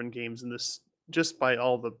story-driven games, and this, just by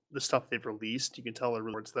all the stuff they've released, you can tell it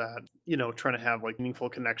towards that, trying to have like meaningful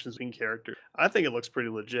connections between characters. I think it looks pretty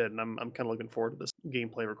legit, and I'm kind of looking forward to this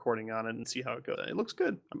gameplay recording on it and see how it goes. It looks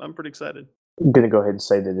good. I'm pretty excited. I'm gonna go ahead and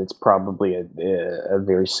say that it's probably a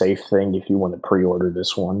very safe thing if you want to pre-order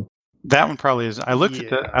this one. That one probably is. I looked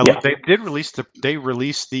at they did release the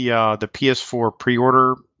PS4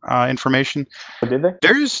 pre-order information. Oh, did they?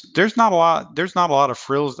 There's not a lot of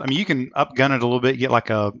frills. I mean, you can upgun it a little bit, get like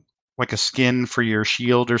a skin for your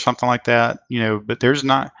shield or something like that, but there's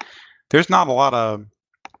not a lot of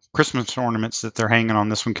Christmas ornaments that they're hanging on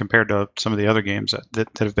this one compared to some of the other games that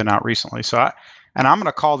have been out recently. So I'm going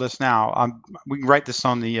to call this now. We can write this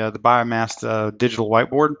on the Biomass digital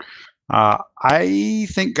whiteboard. I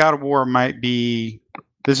think God of War might be.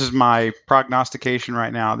 This is my prognostication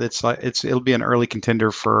right now. It'll be an early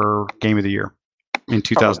contender for Game of the Year in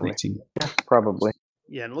 2018. Probably.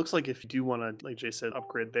 Yeah, and it looks like if you do want to, like Jay said,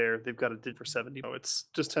 upgrade there, they've got it for $70. It's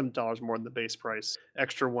just $10 more than the base price.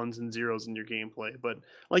 Extra ones and zeros in your gameplay. But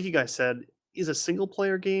like you guys said, is a single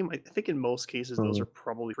player game. I think in most cases those are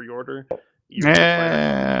probably pre-order. It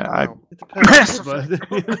depends, but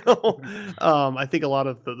I think a lot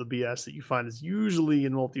of the BS that you find is usually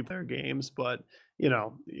in multiplayer games. But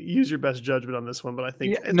use your best judgment on this one. But I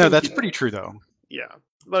think that's pretty true though. Yeah,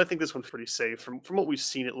 but I think this one's pretty safe. From what we've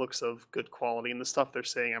seen, it looks of good quality, and the stuff they're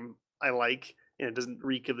saying I like. And it doesn't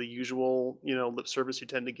reek of the usual, lip service you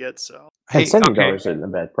tend to get. So and $70 isn't a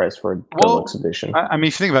bad price for a deluxe edition. I mean,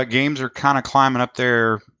 if you think about it, games are kind of climbing up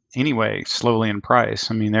there anyway, slowly in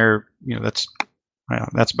price. I mean, they're that's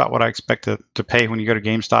about what I expect to pay when you go to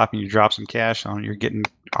GameStop and you drop some cash on it. You're getting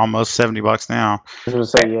almost $70 now. I was gonna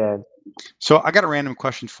say, yeah. So I got a random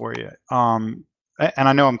question for you. And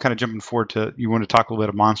I know I'm kind of jumping forward to, you want to talk a little bit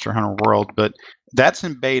of Monster Hunter World, but that's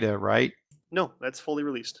in beta, right? No, that's fully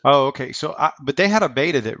released. Oh, okay. So, but they had a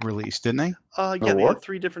beta that released, didn't they? Yeah, they what? had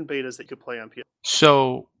 3 different betas that you could play on PS.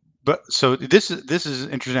 So, so this is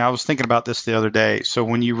interesting. I was thinking about this the other day. So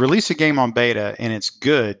when you release a game on beta and it's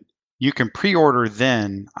good, you can pre-order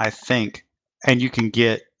then, I think, and you can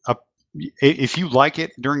get if you like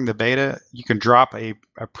it during the beta, you can drop a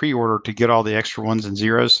pre-order to get all the extra ones and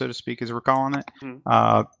zeros, so to speak, as we're calling it.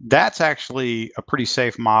 That's actually a pretty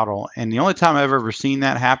safe model. And the only time I've ever seen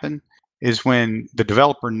that happen is when the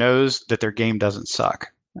developer knows that their game doesn't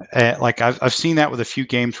suck. Like I've seen that with a few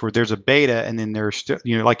games where there's a beta and then there's still,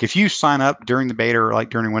 like if you sign up during the beta or like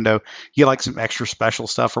during a window, you get like some extra special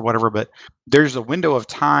stuff or whatever, but there's a window of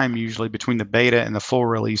time usually between the beta and the full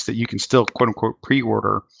release that you can still quote unquote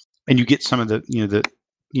pre-order, and you get some of the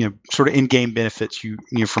sort of in-game benefits you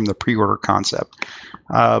from the pre-order concept.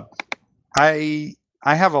 I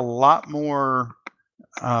have a lot more.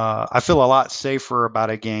 I feel a lot safer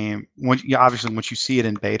about a game obviously once you see it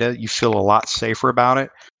in beta, you feel a lot safer about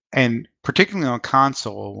it, and particularly on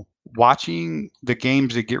console, watching the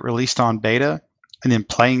games that get released on beta and then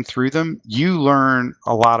playing through them, you learn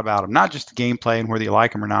a lot about them. Not just the gameplay and whether you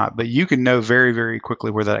like them or not, but you can know very, very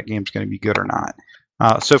quickly whether that game's going to be good or not.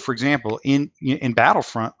 So, for example, in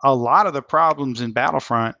Battlefront, a lot of the problems in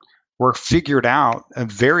Battlefront were figured out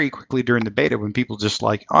very quickly during the beta when people just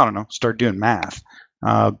start doing math.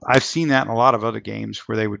 I've seen that in a lot of other games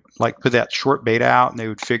where they would put that short beta out and they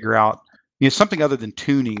would figure out something other than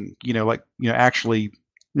tuning, actually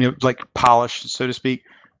polish, so to speak.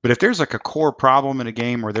 But if there's a core problem in a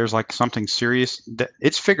game or there's something serious,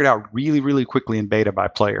 it's figured out really, really quickly in beta by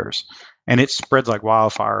players, and it spreads like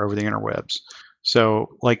wildfire over the interwebs.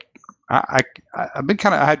 So I've been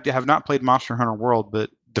I have not played Monster Hunter World, but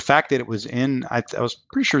the fact that it was in, I was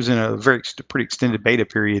pretty sure it was in a pretty extended beta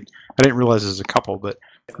period. I didn't realize it was a couple, but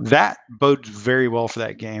that bodes very well for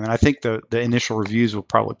that game. And I think the initial reviews will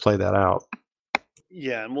probably play that out.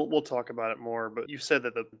 Yeah, and we'll talk about it more, but you said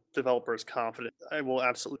that the developer is confident. I will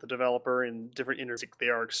absolutely, the developer in different interviews, they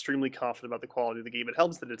are extremely confident about the quality of the game. It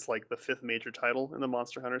helps that it's like the 5th major title in the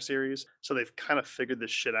Monster Hunter series, so they've kind of figured this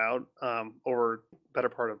shit out over better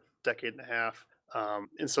part of a decade and a half.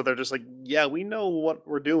 And so they're just like, yeah, we know what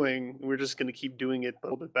we're doing. We're just going to keep doing it a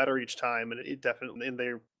little bit better each time. And it definitely, and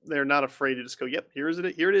they're not afraid to just go, yep, here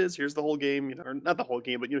it is. Here's the whole game, or not the whole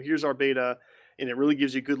game, but here's our beta. And it really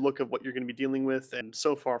gives you a good look of what you're going to be dealing with. And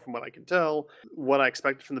so far, from what I can tell, what I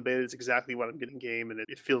expected from the beta is exactly what I'm getting game, and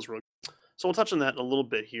it feels really good. So we'll touch on that in a little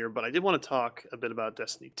bit here, but I did want to talk a bit about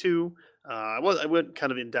Destiny 2. I went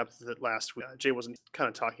kind of in depth with it last week. Jay wasn't kind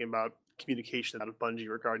of talking about communication out of Bungie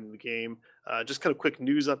regarding the game. Just kind of quick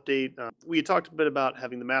news update. We had talked a bit about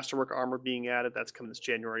having the Masterwork armor being added. That's coming this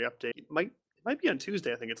January update. It might be on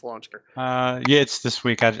Tuesday. I think it's launched. Yeah, it's this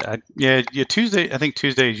week. Tuesday. I think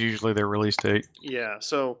Tuesday is usually their release date. Yeah.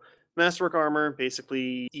 So Masterwork armor,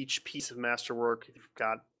 basically each piece of Masterwork, if you've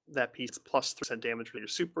got that piece, plus 3% damage when your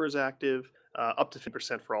super is active, up to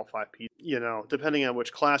 50% for all 5 pieces. Depending on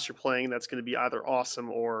which class you're playing, that's going to be either awesome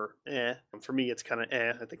or eh. For me, it's kind of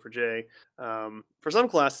eh, I think for Jay. For some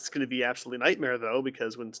classes, it's going to be absolutely nightmare, though,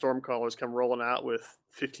 because when Stormcallers come rolling out with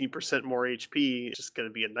 15% more HP, it's just going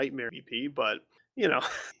to be a nightmare EP, but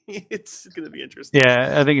it's going to be interesting.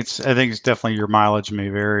 Yeah, I think it's definitely your mileage may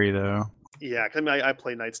vary, though. Yeah, because I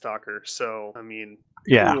play Night Stalker, so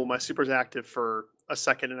yeah, cool, my super's active for a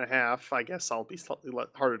second and a half. I guess I'll be slightly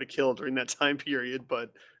harder to kill during that time period.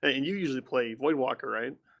 And you usually play Voidwalker,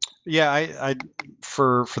 right? Yeah, I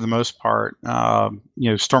for the most part,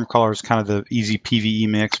 Stormcaller is kind of the easy PvE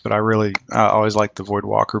mix, but I really always like the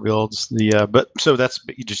Voidwalker builds. But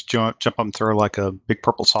you just jump up and throw like a big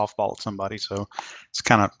purple softball at somebody, so it's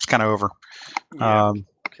kind of over. Yeah.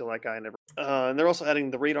 Kill that guy never. And they're also adding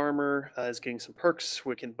the raid armor is getting some perks,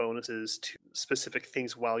 wicked bonuses to specific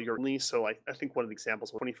things while you're in. So I think one of the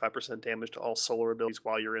examples was 25% damage to all solar abilities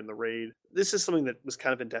while you're in the raid. This is something that was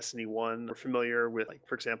kind of in Destiny 1. We're familiar with,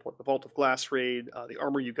 for example, the Vault of Glass raid. The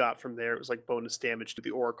armor you got from there, it was like bonus damage to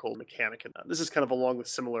the Oracle mechanic. And this is kind of along the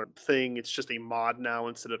similar thing. It's just a mod now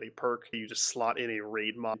instead of a perk. You just slot in a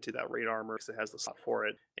raid mod to that raid armor because it has the slot for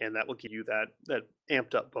it, and that will give you that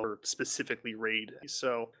amped up bonus specifically raid.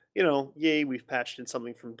 So yay, we've patched in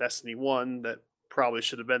something from Destiny 1 that probably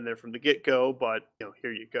should have been there from the get-go, but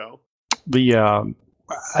here you go.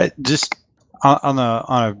 I just on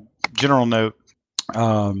a general note,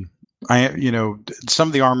 some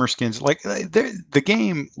of the armor skins, the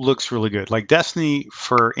game looks really good. Like Destiny,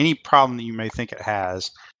 for any problem that you may think it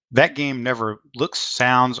has, that game never looks,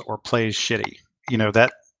 sounds, or plays shitty.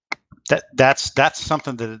 That's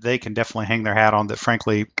something that they can definitely hang their hat on, that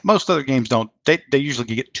frankly most other games don't. They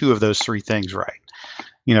usually get 2 of those 3 things right.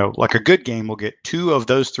 Like a good game will get 2 of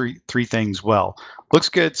those three things well. Looks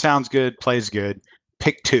good, sounds good, plays good.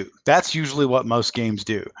 Pick 2. That's usually what most games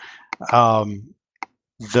do. But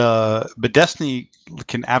Destiny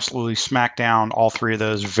can absolutely smack down all 3 of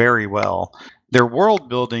those very well. Their world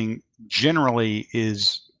building generally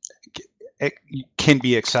it can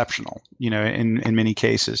be exceptional, in many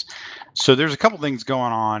cases. So there's a couple things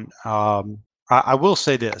going on. I will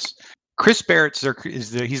say this: Chris Barrett's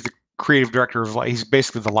he's the creative director of, he's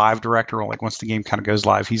basically the live director. Like once the game kind of goes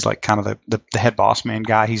live, he's like kind of the head boss man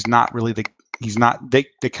guy. He's not really they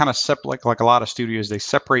kind of separate, like a lot of studios, they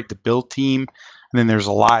separate the build team and then there's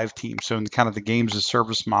a live team. So in kind of the games as a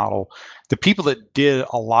service model, the people that did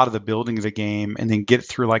a lot of the building of the game and then get it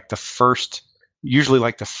through usually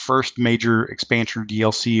like the first major expansion or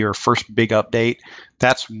DLC or first big update,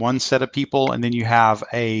 that's one set of people. And then you have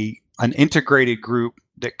an integrated group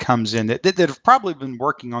that comes in that have probably been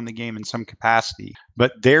working on the game in some capacity,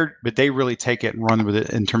 but they really take it and run with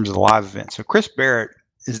it in terms of the live event. So Chris Barrett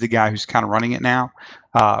is the guy who's kind of running it now,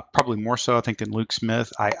 probably more so I think than Luke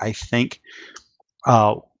Smith. I think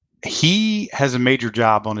he has a major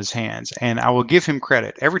job on his hands, and I will give him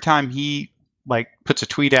credit. Every time he puts a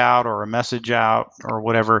tweet out or a message out or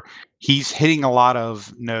whatever, he's hitting a lot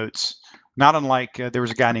of notes. Not unlike there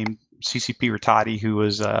was a guy named CCP Rattati who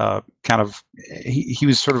was he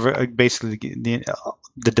was sort of basically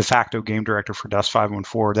the de facto game director for Dust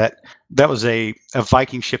 514. That was a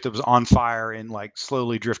Viking ship that was on fire and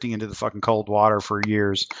slowly drifting into the fucking cold water for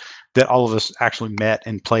years, that all of us actually met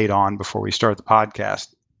and played on before we started the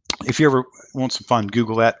podcast. If you ever want some fun,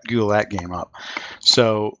 Google that game up.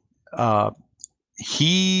 So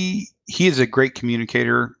he is a great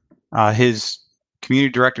communicator. His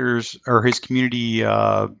community directors or his community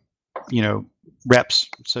reps,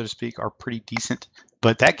 so to speak, are pretty decent,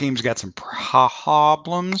 but that game's got some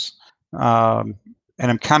problems, and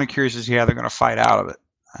I'm kind of curious to see how they're going to fight out of it.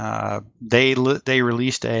 They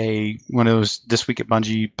released when it was This Week at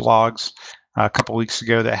Bungie blogs a couple weeks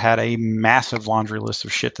ago that had a massive laundry list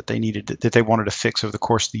of shit that they wanted to fix over the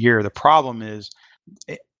course of the year. The problem is,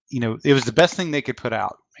 it was the best thing they could put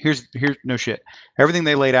out. Here's no shit. Everything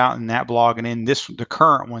they laid out in that blog and in the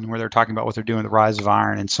current one where they're talking about what they're doing with Rise of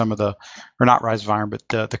Iron and some of or not Rise of Iron, but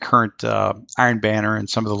the current Iron Banner and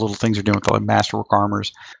some of the little things they're doing with the Masterwork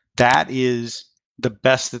armors. That is the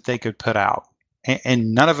best that they could put out.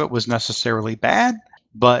 And none of it was necessarily bad,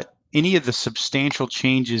 but any of the substantial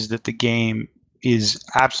changes that the game is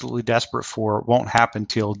absolutely desperate for won't happen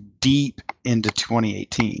till deep into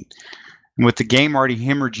 2018. And with the game already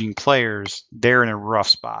hemorrhaging players, they're in a rough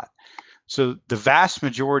spot. So the vast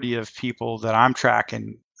majority of people that I'm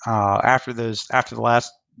tracking after the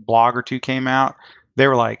last blog or 2 came out, they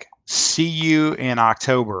were like, see you in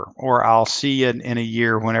October, or I'll see you in a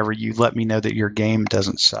year whenever you let me know that your game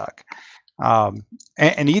doesn't suck. And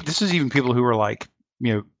this is even people who are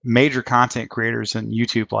major content creators on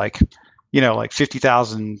YouTube, like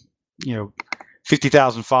 50,000,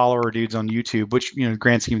 50,000 follower dudes on YouTube, which,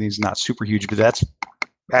 grand scheme of things is not super huge, but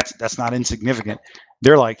that's not insignificant.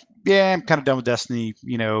 They're like, yeah, I'm kind of done with Destiny,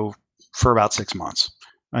 for about 6 months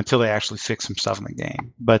until they actually fix some stuff in the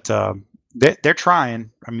game. But they're trying.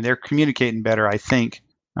 I mean, they're communicating better, I think.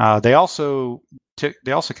 They also kind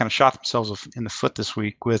of shot themselves in the foot this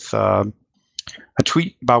week with a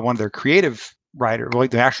tweet by one of their creative writers,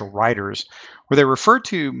 the actual writers, where they referred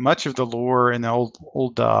to much of the lore and the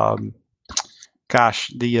old the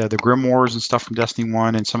Grimoires and stuff from Destiny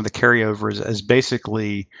 1 and some of the carryovers as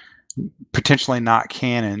basically potentially not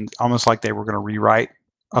canon, almost like they were going to rewrite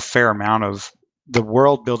a fair amount of the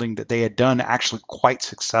world building that they had done actually quite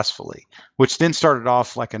successfully, which then started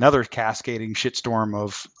off like another cascading shitstorm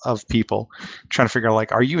of people trying to figure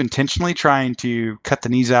out, are you intentionally trying to cut the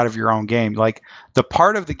knees out of your own game? Like the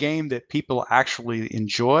part of the game that people actually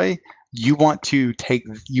enjoy, you want to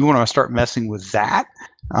start messing with that.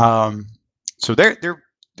 So they're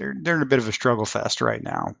in a bit of a struggle fest right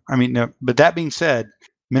now. I mean, no, but that being said,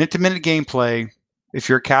 minute to minute gameplay, if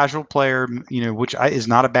you're a casual player, which is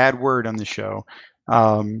not a bad word on the show,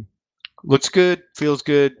 looks good, feels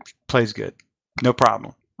good, plays good, no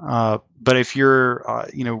problem. But if you're,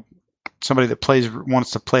 somebody that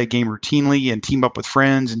wants to play a game routinely and team up with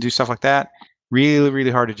friends and do stuff like that, really,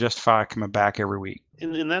 really hard to justify coming back every week.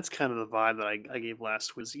 And that's kind of the vibe that I gave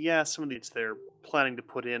last week. Yeah, some of these they're planning to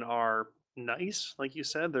put in are nice, like you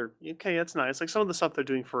said. They're okay, that's nice. Like some of the stuff they're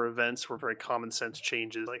doing for events were very common sense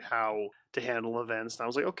changes, like how to handle events. And I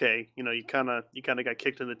was like, okay, you kind of got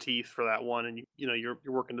kicked in the teeth for that one, and you're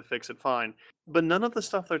working to fix it, fine. But none of the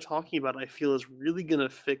stuff they're talking about, I feel, is really gonna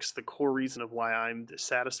fix the core reason of why I'm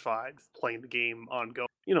dissatisfied playing the game ongoing.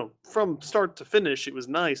 from start to finish, it was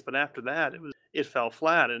nice, but after that, it fell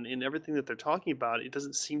flat, and in everything that they're talking about, it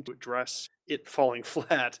doesn't seem to address it falling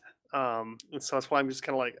flat. And so that's why I'm just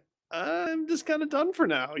kind of like, I'm just kind of done for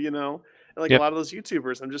now, And like a Yep. lot of those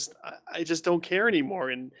YouTubers, I just don't care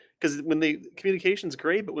anymore. And because when communication's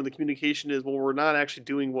great, but when the communication is, well, we're not actually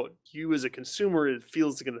doing what you as a consumer it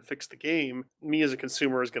feels is going to fix the game, me as a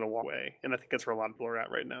consumer is going to walk away. And I think that's where a lot of people are at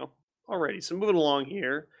right now. Alrighty, so moving along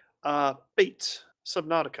here, Bait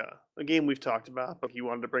Subnautica, a game we've talked about, but you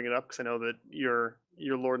wanted to bring it up because I know that your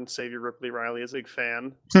Lord and Savior Ripley Riley is a big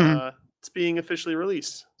fan. It's being officially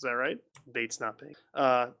released. Is that right? Bait's not being.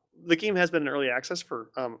 The game has been in early access for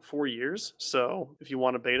 4 years, so if you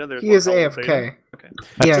want a beta, there's He one is called AFK. beta. Okay.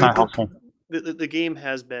 That's Yeah, not helpful. The game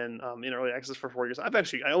has been in early access for 4 years. I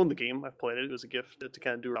own the game. I've played it. It was a gift to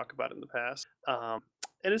kind of talk about it in the past.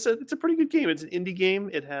 And it's a pretty good game. It's an indie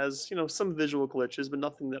game. It has some visual glitches, but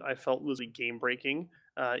nothing that I felt was game breaking.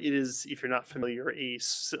 It is, if you're not familiar, a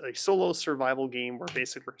solo survival game where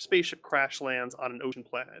basically a spaceship crash lands on an ocean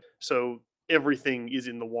planet. So everything is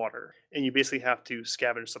in the water, and you basically have to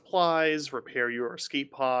scavenge supplies, repair your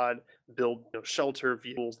escape pod, build shelter,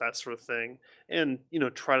 vehicles, that sort of thing, and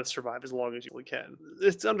try to survive as long as you really can.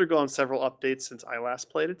 It's undergone several updates since I last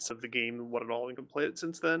played it, so the game what it all been played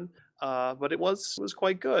since then. But it was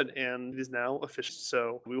quite good, and it is now official.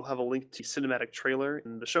 So we will have a link to the cinematic trailer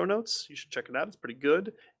in the show notes. You should check it out. It's pretty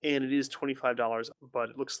good, and it is $25. But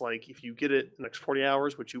it looks like if you get it in the next 40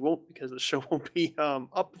 hours, which you won't because the show won't be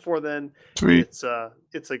up before then, Sweet. it's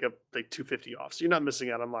like $250 off. So you're not missing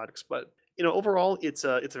out on much. But overall, it's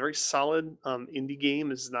a very solid indie game.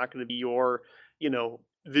 This is not going to be your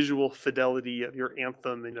visual fidelity of your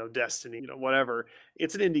Anthem, Destiny, whatever.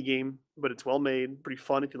 It's an indie game, but it's well made, pretty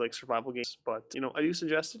fun if you like survival games. But I do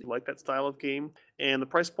suggest it if you like that style of game, and the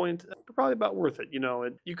price point probably about worth it.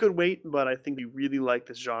 You could wait, but I think if you really like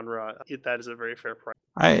this genre, that is a very fair price.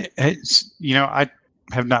 I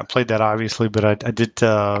have not played that obviously, but I did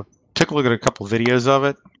took a look at a couple videos of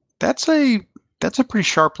it. That's a pretty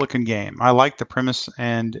sharp looking game. I like the premise,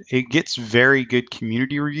 and it gets very good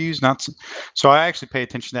community reviews. So I actually pay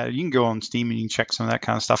attention to that. You can go on Steam and you can check some of that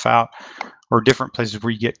kind of stuff out, or different places where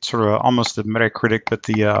you get sort of almost the Metacritic, but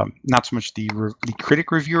the not so much the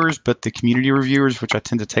critic reviewers, but the community reviewers, which I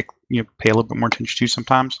tend to pay a little bit more attention to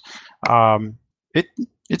sometimes. I've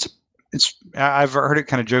heard it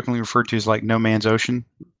kind of jokingly referred to as like No Man's Ocean,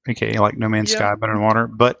 aka like No Man's Sky but underwater,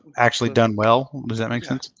 but actually done well. Does that make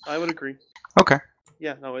sense? I would agree. Okay.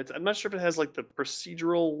 Yeah, no, I'm not sure if it has like the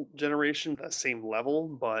procedural generation at that same level,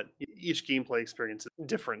 but each gameplay experience is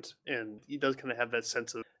different, and it does kind of have that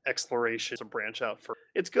sense of exploration to branch out for.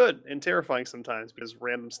 It's good and terrifying sometimes because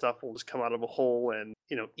random stuff will just come out of a hole and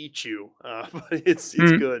eat you, but it's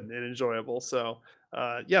good and enjoyable. So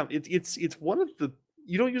yeah, it's one of the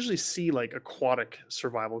you don't usually see like aquatic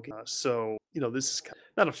survival games. So this is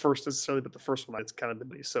not a first necessarily, but the first one it's kind of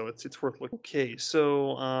been. So it's worth looking. Okay,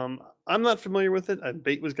 so I'm not familiar with it.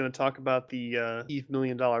 Bait was going to talk about the Eve $1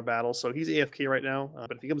 million battle. So he's AFK right now,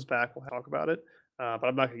 but if he comes back, we'll talk about it. But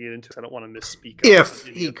I'm not going to get into it. I don't want to misspeak. If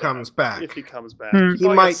he comes back. If he comes back. He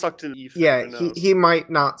might get sucked in Eve. Yeah, he might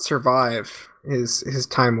not survive his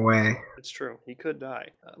time away. It's true. He could die.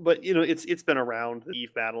 But, it's been around, the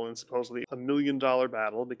Eve battle, and supposedly $1 million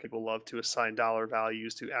battle because people love to assign dollar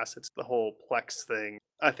values to assets. The whole Plex thing.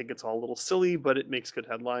 I think it's all a little silly, but it makes good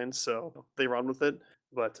headlines, so they run with it.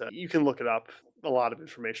 But you can look it up. A lot of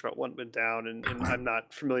information about what went down, and I'm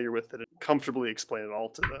not familiar with it. And comfortably explain it all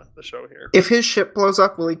to the show here. If his ship blows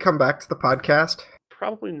up, will he come back to the podcast?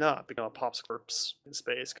 Probably not, because pops corpse in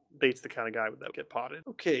space. Bait's the kind of guy that would get potted.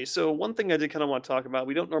 Okay, so one thing I did kind of want to talk about,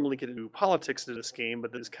 we don't normally get into politics in this game,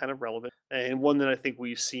 but this is kind of relevant, and one that I think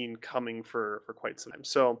we've seen coming for quite some time.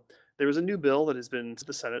 So there was a new bill that has been to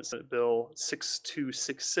the Senate Bill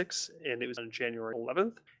 6266, and it was on January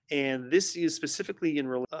 11th. And this is specifically in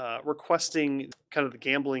requesting kind of the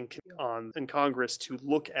gambling in Congress to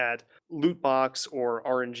look at loot box or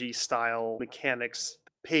RNG style mechanics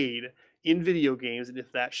paid in video games, and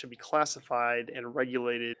if that should be classified and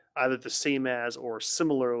regulated either the same as or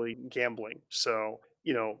similarly gambling. So,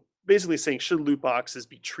 basically saying should loot boxes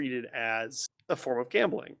be treated as a form of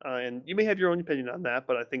gambling? And you may have your own opinion on that,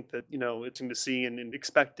 but I think that, it's interesting to see and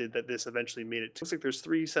expected that this eventually made it. Looks like there's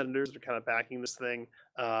 3 senators that are kind of backing this thing.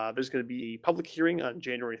 There's going to be a public hearing on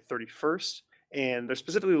January 31st. And they're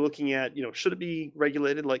specifically looking at, should it be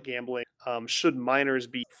regulated like gambling? Should minors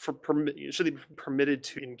be should they be permitted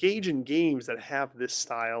to engage in games that have this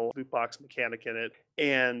style loot box mechanic in it?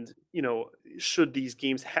 And, should these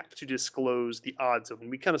games have to disclose the odds of them?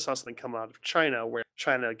 We kind of saw something come out of China where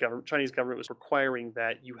Chinese government was requiring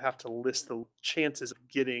that you have to list the chances of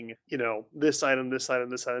getting, this item, this item,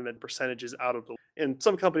 this item, and percentages out of the. And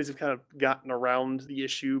some companies have kind of gotten around the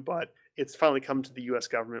issue, but it's finally come to the U.S.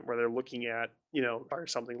 government where they're looking at, or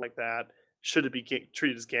something like that. Should it be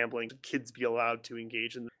treated as gambling? Should kids be allowed to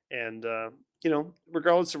engage in? And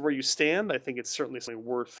regardless of where you stand, I think it's certainly something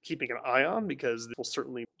worth keeping an eye on, because it will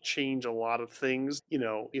certainly change a lot of things,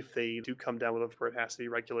 if they do come down with it where it has to be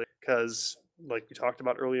regulated. Because, like we talked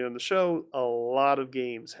about earlier in the show, a lot of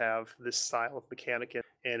games have this style of mechanic,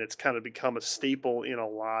 and it's kind of become a staple in a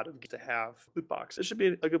lot of to have loot box. It should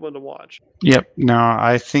be a good one to watch. Yep. No,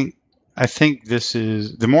 I think this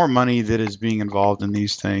is the more money that is being involved in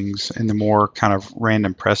these things, and the more kind of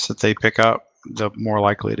random press that they pick up, the more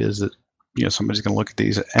likely it is that somebody's going to look at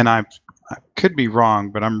these. And I could be wrong,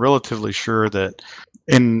 but I'm relatively sure that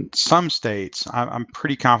in some states, I'm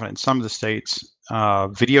pretty confident in some of the states,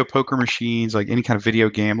 video poker machines, like any kind of video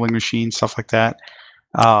gambling machine, stuff like that,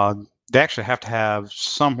 they actually have to have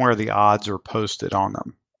somewhere the odds are posted on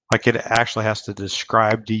them. Like it actually has to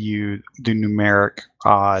describe to you the numeric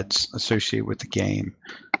odds associated with the game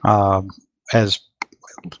as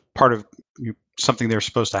part of something they're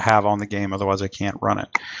supposed to have on the game. Otherwise, they can't run it.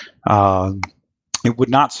 It would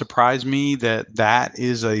not surprise me that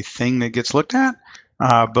is a thing that gets looked at.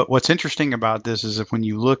 But what's interesting about this is if when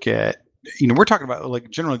you look at, we're talking about,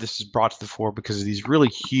 like, generally this is brought to the fore because of these really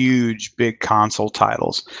huge, big console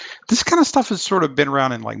titles. This kind of stuff has sort of been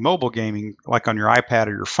around in like mobile gaming, like on your iPad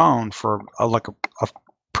or your phone for a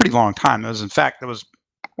pretty long time. That was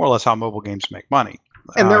more or less how mobile games make money.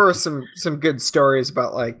 And there were some good stories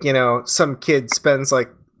about, like, some kid spends like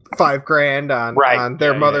 $5,000 on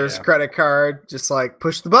their mother's credit card, just like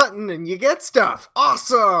push the button and you get stuff.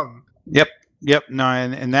 Awesome. Yep. No,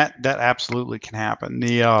 and that absolutely can happen.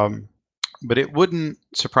 But it wouldn't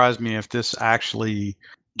surprise me if this actually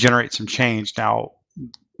generates some change. Now,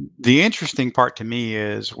 the interesting part to me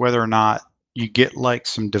is whether or not you get like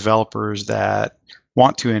some developers that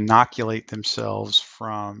want to inoculate themselves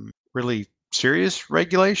from really serious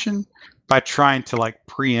regulation by trying to like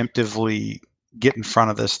preemptively get in front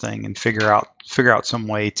of this thing and figure out some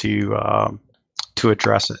way to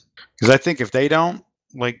address it. Because I think if they don't,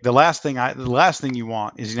 like the last thing you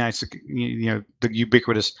want is the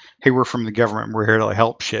ubiquitous, hey, we're from the government, we're here to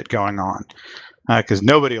help shit going on, because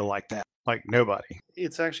nobody will like that. Like nobody.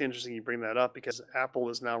 It's actually interesting you bring that up, because Apple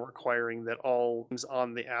is now requiring that all games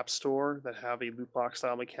on the App Store that have a loot box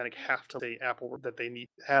style mechanic have to say Apple, that they need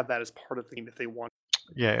to have that as part of the game if they want.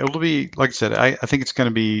 Yeah, it'll be, like I said, I think it's going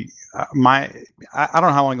to be I don't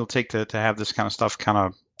know how long it'll take to have this kind of stuff kind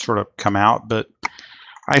of sort of come out, but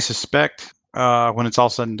I suspect when it's all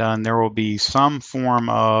said and done, there will be some form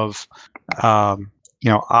of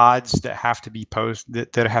odds that have to be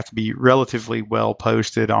that have to be relatively well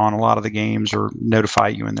posted on a lot of the games, or notify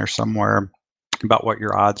you in there somewhere about what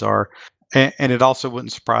your odds are. And it also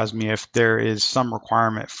wouldn't surprise me if there is some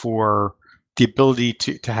requirement for the ability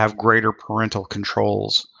to have greater parental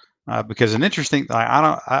controls. Because an interesting,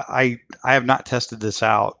 I have not tested this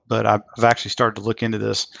out, but I've actually started to look into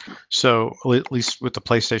this. So at least with the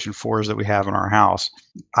PlayStation 4s that we have in our house,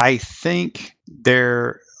 I think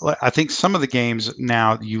some of the games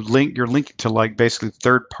now you're linking to like basically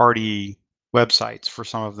third-party websites for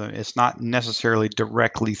some of them. It's not necessarily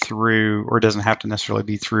directly through, or doesn't have to necessarily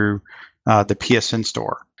be through the PSN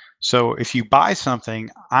store. So if you buy something,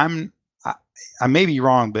 I may be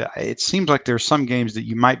wrong, but it seems like there's some games that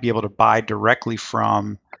you might be able to buy directly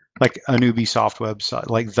from like an Ubisoft website,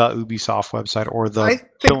 like the Ubisoft website, or the. I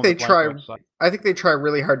think they try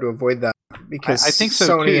really hard to avoid that, because I think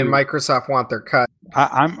so Sony too. and Microsoft want their cut.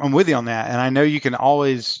 I'm with you on that, and I know you can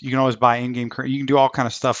always buy in-game currency. You can do all kind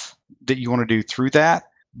of stuff that you want to do through that.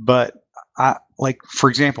 But like for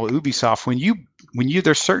example, Ubisoft, when you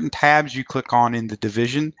there's certain tabs you click on in the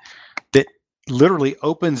Division that literally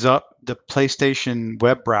opens up the PlayStation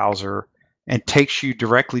web browser and takes you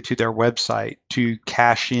directly to their website to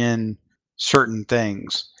cash in certain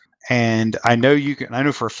things. And I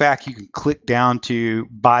know for a fact you can click down to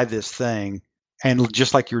buy this thing, and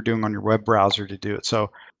just like you're doing on your web browser to do it. So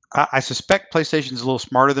I suspect PlayStation's a little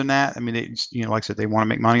smarter than that. I mean, like I said, they want to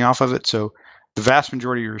make money off of it. So the vast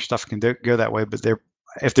majority of your stuff can go that way. But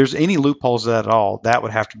if there's any loopholes at all, that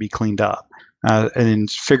would have to be cleaned up. And then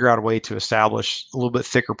figure out a way to establish a little bit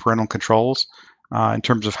thicker parental controls in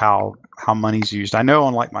terms of how money's used. I know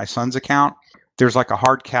on like my son's account, there's like a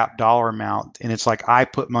hard cap dollar amount, and it's like I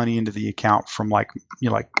put money into the account from like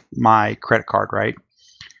my credit card, right?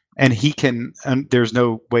 and there's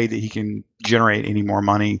no way that he can generate any more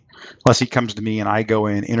money unless he comes to me and I go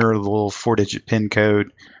in, enter the little 4-digit PIN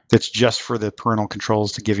code that's just for the parental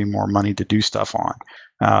controls to give him more money to do stuff on.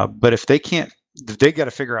 But if they can't, they got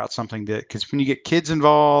to figure out something because when you get kids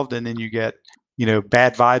involved and then you get,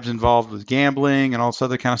 bad vibes involved with gambling and all this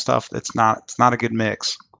other kind of stuff, it's not a good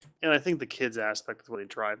mix. And I think the kids aspect of what they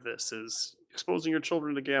drive this is exposing your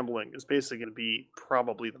children to gambling is basically going to be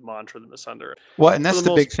probably the mantra that's under it. Well, and that's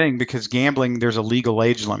the big thing, because gambling, there's a legal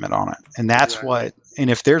age limit on it. And that's exactly. And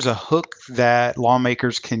if there's a hook that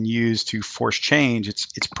lawmakers can use to force change,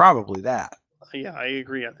 it's probably that. Yeah, I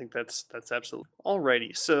agree. I think that's absolutely.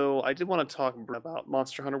 Alrighty, so I did want to talk about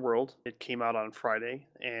Monster Hunter World. It came out on Friday,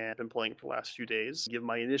 and I've been playing for the last few days. Give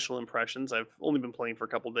my initial impressions. I've only been playing for a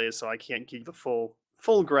couple days, so I can't give the full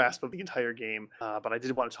grasp of the entire game, but I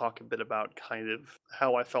did want to talk a bit about kind of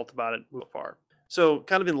how I felt about it so far. So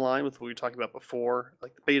kind of in line with what we were talking about before,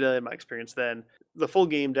 like the beta and my experience then, the full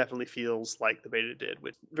game definitely feels like the beta did,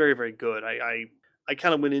 which is very, very good. I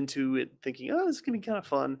kind of went into it thinking, oh, this is going to be kind of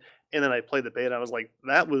fun. And then I played the beta. And I was like,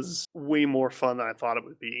 that was way more fun than I thought it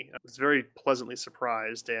would be. I was very pleasantly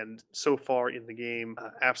surprised. And so far in the game,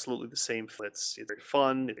 absolutely the same. It's very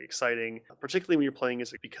fun, it's very exciting, particularly when you're playing it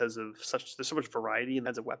because of there's so much variety in the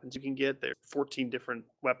kinds of weapons you can get. There are 14 different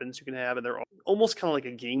weapons you can have, and they're almost kind of like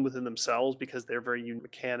a game within themselves because they're very unique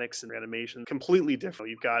mechanics and animation, completely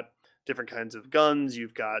different. You've got different kinds of guns.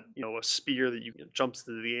 You've got, a spear that jumps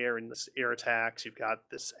into the air and this air attacks. You've got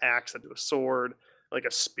this axe that do a sword, like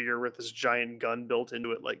a spear with this giant gun built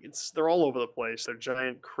into it. Like they're all over the place. They're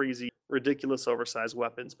giant, crazy, ridiculous, oversized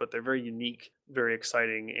weapons, but they're very unique, very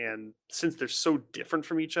exciting. And since they're so different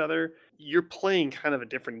from each other, you're playing kind of a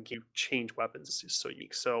different game. Change weapons is just so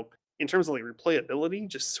unique. So in terms of like replayability,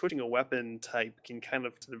 just switching a weapon type can kind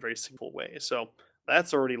of in a very simple way. So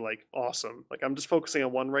that's already like awesome. Like I'm just focusing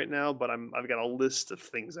on one right now, but I've got a list of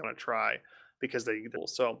things I want to try because they're cool.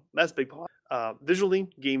 So that's a big part. Visually,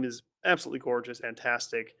 game is absolutely gorgeous,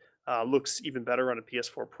 fantastic. Looks even better on a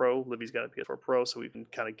PS4 Pro. Livy's got a PS4 Pro, so we can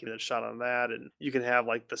kind of give it a shot on that. And you can have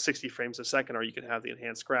like the 60 frames a second, or you can have the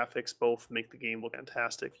enhanced graphics. Both make the game look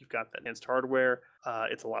fantastic. You've got that enhanced hardware.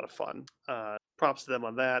 It's a lot of fun. Props to them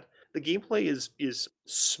on that. The gameplay is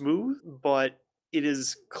smooth, but it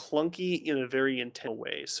is clunky in a very intense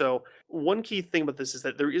way. So one key thing about this is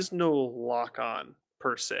that there is no lock on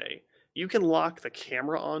per se. You can lock the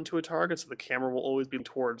camera onto a target, so the camera will always be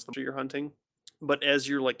towards the you're hunting. But as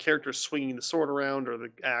your like character swinging the sword around or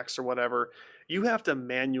the axe or whatever, you have to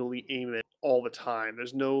manually aim it all the time.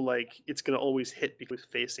 There's no like it's going to always hit because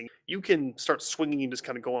it's facing. You can start swinging and just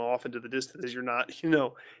kind of going off into the distance as you're not,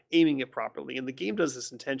 aiming it properly. And the game does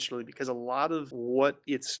this intentionally because a lot of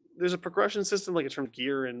there's a progression system like in terms of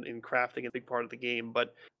gear and crafting, a big part of the game.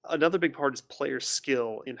 But another big part is player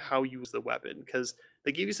skill in how you use the weapon, because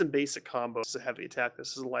they give you some basic combos. This is a heavy attack.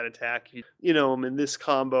 This is a light attack. In this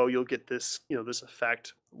combo, you'll get this, this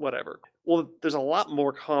effect, whatever. Well, there's a lot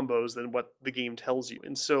more combos than what the game tells you.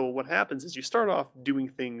 And so what happens is you start off doing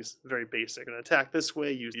things very basic. An attack this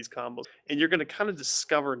way, use these combos. And you're going to kind of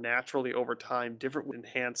discover naturally over time different ways to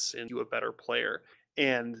enhance and do a better player.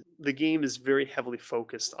 And the game is very heavily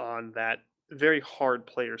focused on that very hard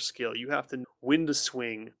player skill. You have to know when to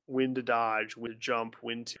swing, when to dodge, when to jump,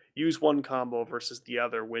 when to use one combo versus the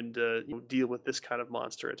other, when to deal with this kind of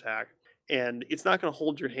monster attack. And it's not going to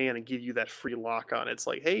hold your hand and give you that free lock on. It's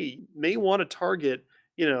like, hey, you may want to target,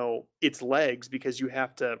 its legs because you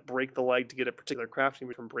have to break the leg to get a particular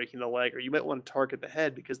crafting from breaking the leg, or you might want to target the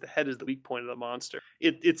head because the head is the weak point of the monster.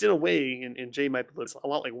 It's in a way, and Jay might be a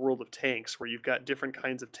lot like World of Tanks, where you've got different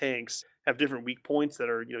kinds of tanks have different weak points that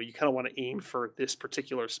are, you kind of want to aim for this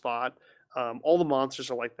particular spot. All the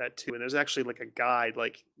monsters are like that too, and there's actually like a guide,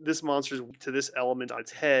 like this monster is weak to this element on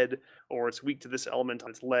its head, or it's weak to this element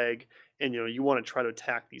on its leg, and you want to try to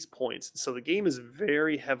attack these points. So the game is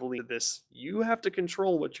very heavily this. You have to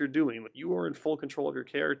control what you're doing. You are in full control of your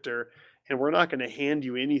character, and we're not going to hand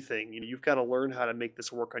you anything. You've got to learn how to make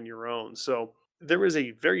this work on your own. So there is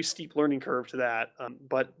a very steep learning curve to that,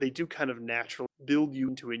 but they do kind of naturally build you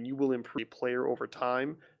into it, and you will improve a player over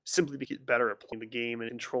time simply to get better at playing the game and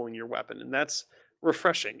controlling your weapon. And that's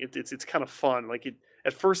refreshing. It's kind of fun.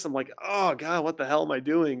 At first I'm like, oh God, what the hell am I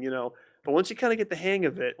doing? But once you kind of get the hang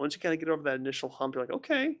of it, once you kind of get over that initial hump, you're like,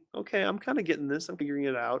 okay, I'm kind of getting this. I'm figuring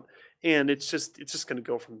it out. And it's just going to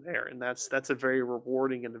go from there. And that's a very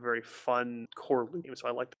rewarding and a very fun core game. So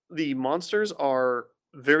I like that. The monsters are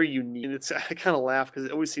very unique, and I kind of laugh because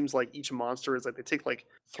it always seems like each monster is like they take like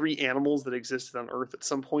 3 animals that existed on Earth at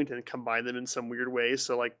some point and combine them in some weird way.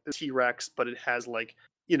 So like the T-Rex, but it has like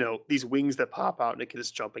these wings that pop out and it can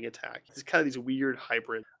just jumping attack. It's kind of these weird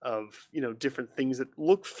hybrid of, different things that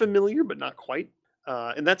look familiar but not quite.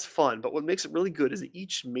 And that's fun. But what makes it really good is that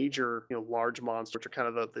each major, large monster, which are kind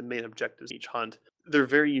of the main objectives of each hunt, they're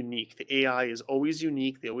very unique. The AI is always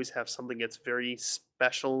unique. They always have something that's very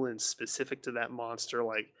special and specific to that monster.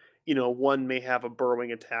 Like, one may have a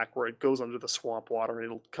burrowing attack where it goes under the swamp water and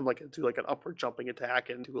it'll come do like an upward jumping attack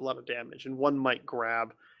and do a lot of damage. And one might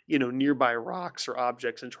grab, nearby rocks or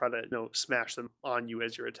objects and try to, smash them on you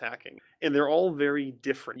as you're attacking. And they're all very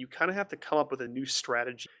different. You kind of have to come up with a new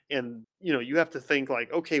strategy. And, you have to think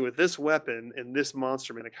like, okay, with this weapon and this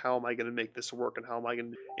monster, like, how am I going to make this work? And how am I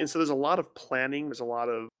going to? And so there's a lot of planning. There's a lot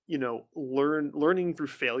of, learning through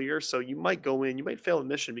failure. So you might go in, you might fail a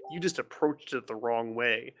mission, but you just approached it the wrong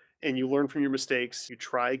way. And you learn from your mistakes, you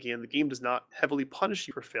try again. The game does not heavily punish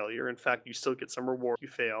you for failure. In fact, you still get some reward if you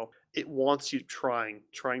fail. It wants you trying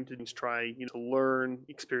to learn,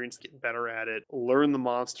 experience, get better at it, learn the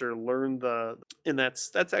monster, and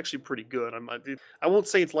that's actually pretty good. I won't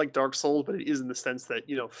say it's like Dark Souls, but it is in the sense that,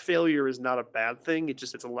 failure is not a bad thing.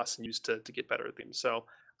 It's a lesson used to get better at things. So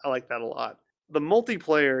I like that a lot. The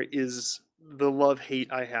multiplayer is the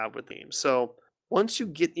love-hate I have with the game. So once you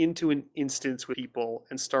get into an instance with people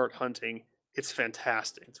and start hunting, it's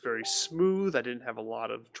fantastic. It's very smooth. I didn't have a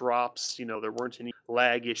lot of drops. There weren't any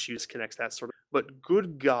lag issues, connects, that sort of. But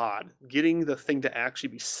good God, getting the thing to actually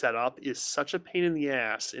be set up is such a pain in the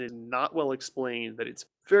ass and is not well explained that it's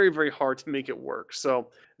very, very hard to make it work. So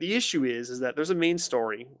the issue is that there's a main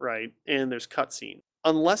story, right? And there's cutscene.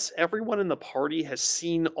 Unless everyone in the party has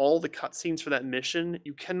seen all the cutscenes for that mission,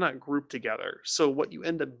 you cannot group together. So what you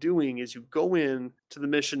end up doing is you go in to the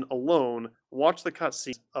mission alone, watch the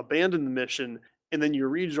cutscene, abandon the mission, and then you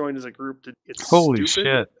rejoin as a group. It's Holy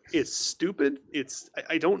stupid. shit. It's stupid.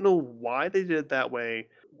 I don't know why they did it that way.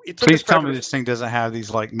 It took Please us tell forever me to this thing doesn't have these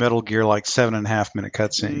like Metal Gear like 7.5 minute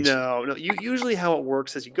cutscenes. No. Usually how it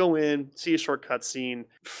works is you go in, see a short cutscene,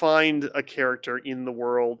 find a character in the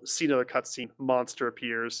world, see another cutscene, monster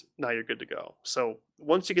appears, now you're good to go. So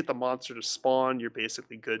once you get the monster to spawn, you're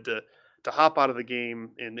basically good to hop out of the game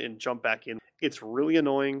and jump back in. It's really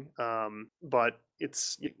annoying, but it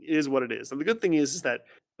is what it is. And the good thing is that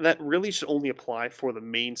really should only apply for the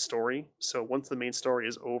main story. So once the main story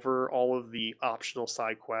is over, all of the optional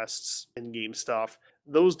side quests and game stuff,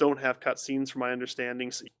 those don't have cutscenes from my understanding,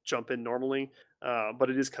 so you jump in normally. But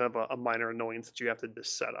it is kind of a minor annoyance that you have to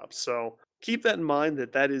just set up. So keep that in mind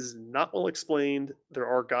that is not well explained. There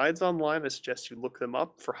are guides online. I suggest you look them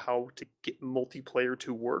up for how to get multiplayer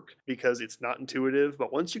to work because it's not intuitive.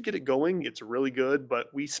 But once you get it going, it's really good. But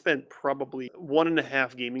we spent probably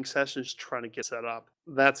 1.5 gaming sessions trying to get set up.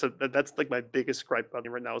 That's like my biggest gripe about it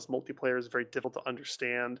right now is multiplayer is very difficult to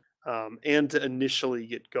understand and to initially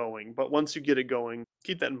get going. But once you get it going,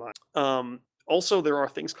 keep that in mind. Also, there are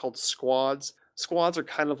things called squads. Squads are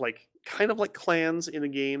kind of like clans in a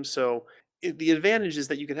game. So the advantage is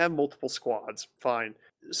that you can have multiple squads. Fine.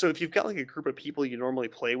 So if you've got like a group of people you normally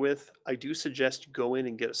play with, I do suggest you go in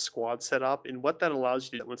and get a squad set up. And what that allows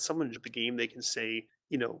you to do, when someone joins the game, they can say,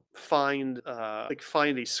 find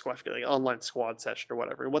a squad, like online squad session or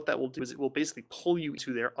whatever. And what that will do is it will basically pull you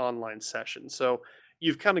to their online session. So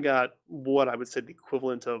you've kind of got what I would say the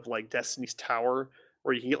equivalent of like Destiny's Tower,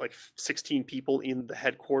 where you can get like 16 people in the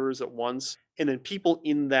headquarters at once, and then people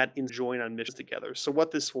in that join on missions together. So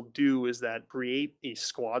what this will do is that create a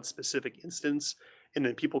squad-specific instance, and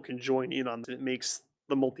then people can join in on it. It makes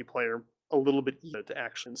the multiplayer a little bit easier to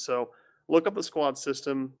action. So look up the squad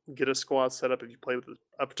system, get a squad set up if you play with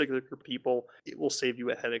a particular group of people. It will save you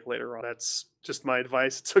a headache later on. That's just my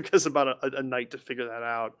advice. It took us about a night to figure that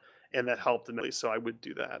out, and that helped immensely, so I would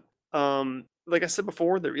do that. Like I said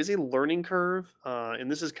before, there is a learning curve, and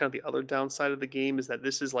this is kind of the other downside of the game is that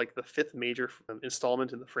this is like the 5th major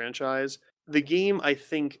installment in the franchise. The game, I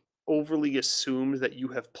think, overly assumes that you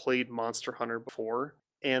have played Monster Hunter before,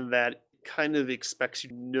 and that kind of expects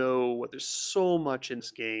you to know what there's so much in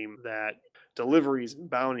this game that deliveries and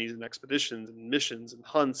bounties and expeditions and missions and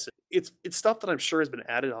hunts. It's stuff that I'm sure has been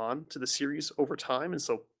added on to the series over time, and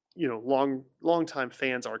so long time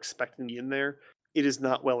fans are expecting to be in there. It is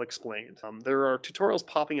not well explained. There are tutorials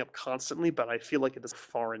popping up constantly, but I feel like it isn't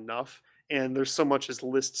far enough. And there's so much as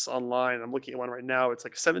lists online. I'm looking at one right now. It's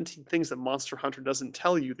like 17 things that Monster Hunter doesn't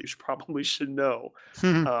tell you that you probably should know.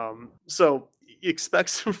 So expect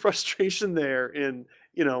some frustration there. And,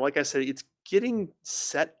 like I said, it's getting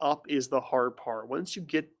set up is the hard part. Once you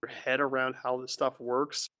get your head around how this stuff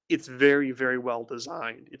works, it's very, very well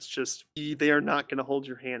designed. It's just, they are not going to hold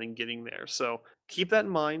your hand in getting there. So keep that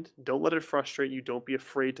in mind. Don't let it frustrate you. Don't be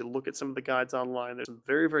afraid to look at some of the guides online. There's some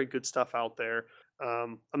very, very good stuff out there.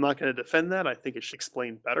 I'm not going to defend that. I think it should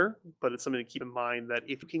explain better, but it's something to keep in mind that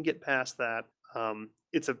if you can get past that,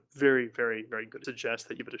 it's a very, very, very good suggest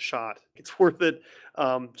that you give it a shot. It's worth it.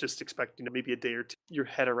 Just expect maybe a day or two your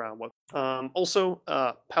head around what. Also,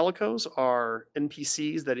 palicos are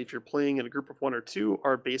NPCs that if you're playing in a group of 1 or 2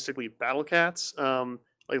 are basically battle cats.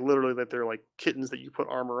 Like literally that they're like kittens that you put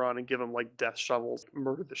armor on and give them like death shovels,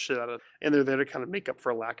 murder the shit out of, and they're there to kind of make up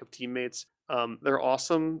for a lack of teammates. They're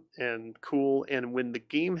awesome and cool. And when the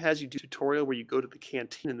game has you do a tutorial where you go to the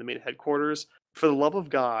canteen in the main headquarters, for the love of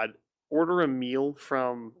God, order a meal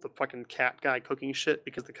from the fucking cat guy cooking shit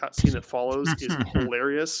because the cutscene that follows is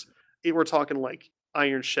hilarious. We're talking like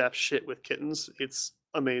Iron Chef shit with kittens. It's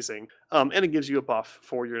amazing. And it gives you a buff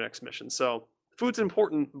for your next mission. So food's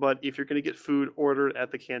important, but if you're going to get food, order it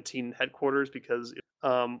at the canteen headquarters because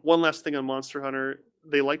one last thing on Monster Hunter,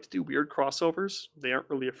 they like to do weird crossovers. They aren't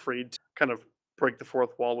really afraid to kind of break the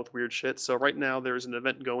fourth wall with weird shit. So right now there's an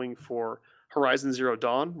event going for Horizon Zero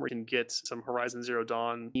Dawn where you can get some Horizon Zero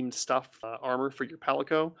Dawn themed stuff, armor for your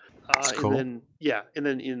Palico. That's cool. And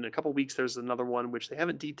then in a couple weeks there's another one which they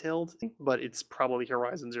haven't detailed, but it's probably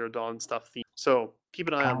Horizon Zero Dawn stuff themed. So keep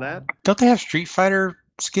an eye on that. Don't they have Street Fighter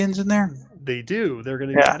skins in there? They do. They're going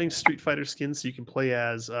to be adding Street Fighter skins so you can play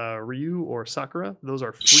as Ryu or Sakura. Those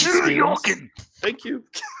are free skins. Thank you.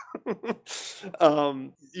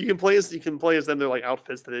 You can play as them. They're like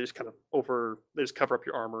outfits that they just kind of they just cover up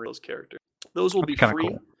your armor. Those characters. Those will be free.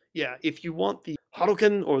 Cool. Yeah, if you want the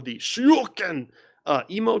Hadouken or the Shoryuken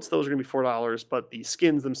emotes, those are going to be $4, but the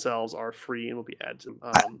skins themselves are free and will be added to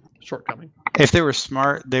shortcoming. If they were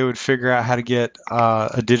smart, they would figure out how to get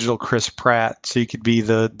a digital Chris Pratt so you could be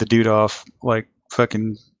the dude off like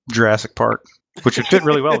fucking Jurassic Park, which would fit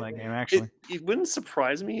really well in that game, actually. It wouldn't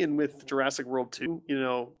surprise me, and with Jurassic World 2,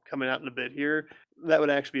 coming out in a bit here, that would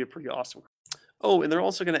actually be a pretty awesome. Oh, and they're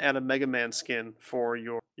also going to add a Mega Man skin for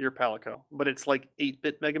your Palico, but it's like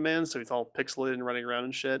 8-bit Mega Man, so it's all pixelated and running around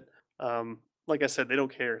and shit. Like I said, they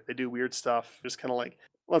don't care. They do weird stuff. Just kind of like,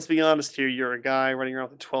 let's be honest here, you're a guy running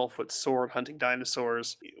around with a 12-foot sword hunting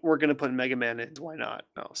dinosaurs. We're going to put Mega Man in. Why not?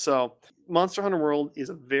 No. So Monster Hunter World is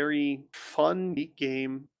a very fun, neat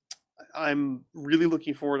game. I'm really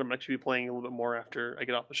looking forward. I'm actually playing a little bit more after I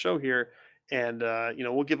get off the show here. And,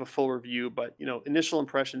 we'll give a full review. But, initial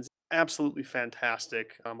impressions, absolutely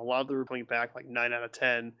fantastic. A lot of them are coming back like 9 out of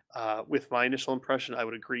 10. With my initial impression, I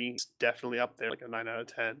would agree. It's definitely up there, like a 9 out of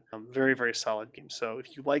 10. Very, very solid game. So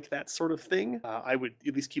if you like that sort of thing, I would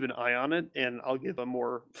at least keep an eye on it. And I'll give a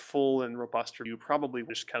more full and robust review, probably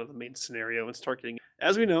just kind of the main scenario and start getting.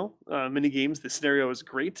 As we know, many games, the scenario is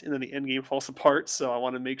great and then the end game falls apart. So I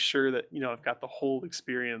want to make sure that, I've got the whole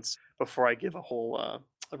experience before I give a whole a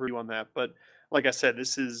review on that. But like I said,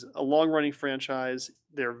 this is a long-running franchise.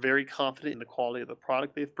 They're very confident in the quality of the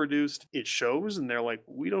product they've produced. It shows, and they're like,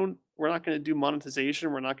 we're not going to do monetization.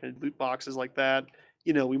 We're not going to do loot boxes like that.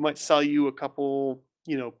 We might sell you a couple,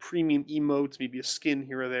 premium emotes, maybe a skin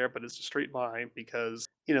here or there, but it's a straight buy because,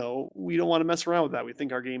 we don't want to mess around with that. We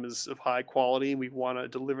think our game is of high quality, and we want to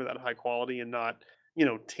deliver that high quality and not,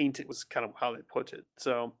 taint it was kind of how they put it.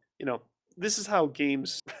 So, this is how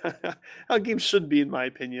games should be, in my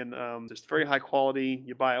opinion. Just very high quality.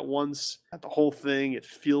 You buy it once, got the whole thing. It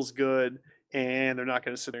feels good, and they're not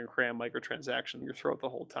going to sit there and cram microtransactions in your throat the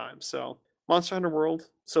whole time. So, Monster Hunter World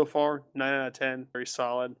so far 9 out of 10, very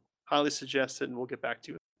solid. Highly suggested, and we'll get back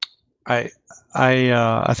to you. I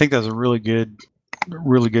think that was a really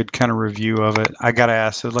good kind of review of it. I gotta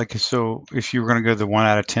ask, so if you were going to go the 1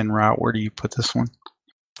 out of 10 route, where do you put this one?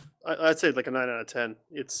 I'd say like a 9 out of 10.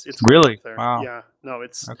 It's really there. Wow. Yeah, no,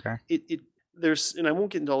 it's okay. There's, and I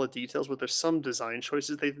won't get into all the details, but there's some design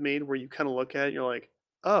choices they've made where you kind of look at it, and you're like,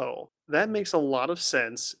 oh, that makes a lot of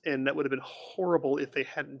sense, and that would have been horrible if they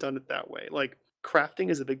hadn't done it that way. Like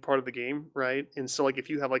crafting is a big part of the game, right? And so like if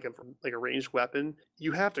you have like a ranged weapon,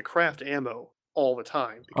 you have to craft ammo all the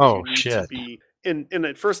time because you need shit. to be. And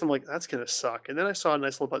at first I'm like, that's gonna suck. And then I saw a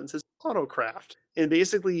nice little button that says auto craft. And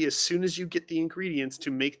basically as soon as you get the ingredients to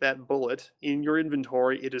make that bullet in your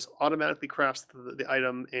inventory, it just automatically crafts the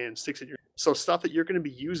item and sticks it in your. So stuff that you're going to be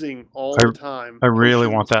using all the time. I really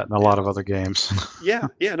want that in a lot of other games. yeah,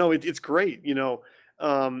 no, it's great, and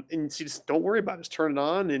so just don't worry about it. Just turn it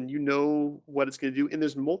on and you know what it's going to do. And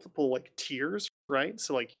there's multiple like tiers, right?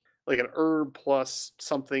 So like an herb plus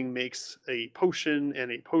something makes a potion,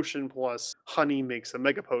 and a potion plus honey makes a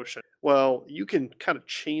mega potion. Well, you can kind of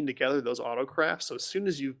chain together those auto crafts. So as soon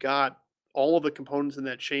as you've got all of the components in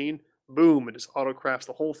that chain, boom, it just auto crafts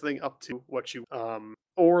the whole thing up to what you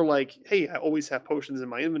or like, hey, I always have potions in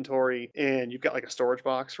my inventory, and you've got like a storage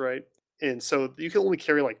box, right? And so you can only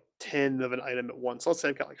carry like 10 of an item at once. Let's say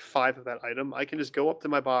I've got like 5 of that item. I can just go up to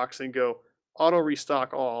my box and go auto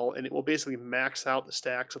restock all, and it will basically max out the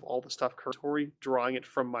stacks of all the stuff currently, drawing it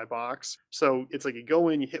from my box. So it's like you go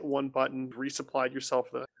in, you hit one button, resupplied yourself.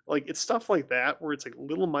 Like it's stuff like that where it's like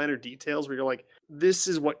little minor details where you're like, this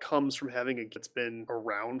is what comes from having a that's been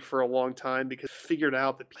around for a long time, because I figured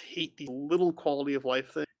out that I hate the little quality of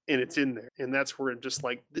life thing, and it's in there. And that's where I'm just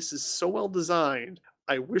like, this is so well designed.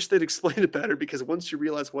 I wish they'd explain it better, because once you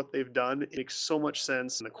realize what they've done, it makes so much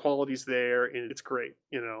sense, and the quality's there, and it's great.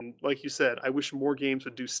 And like you said, I wish more games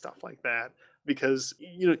would do stuff like that, because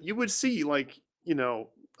you would see like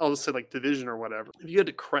I'll just say like Division or whatever. If you had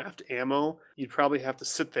to craft ammo, you'd probably have to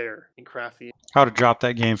sit there and craft the. I would have dropped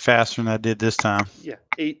that game faster than I did this time. Yeah,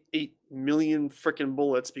 8 million freaking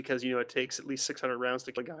bullets, because it takes at least 600 rounds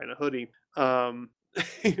to kill a guy in a hoodie.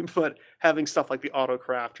 But having stuff like the auto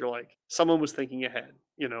craft, you're like, someone was thinking ahead,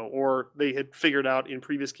 or they had figured out in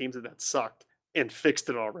previous games that sucked and fixed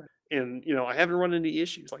it already. And I haven't run into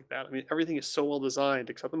issues like that. I mean, everything is so well designed,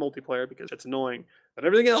 except the multiplayer, because it's annoying, but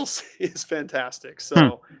everything else is fantastic.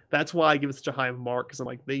 So that's why I give it such a high mark, because I'm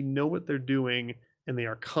like, they know what they're doing and they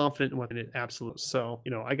are confident in what it absolutely. So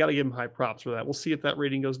I got to give them high props for that. We'll see if that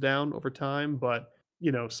rating goes down over time, but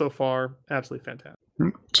so far, absolutely fantastic.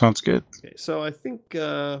 Sounds good. Okay, so I think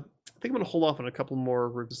I'm going to hold off on a couple more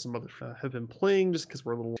reviews some others have been playing, just because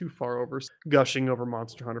we're a little too far over gushing over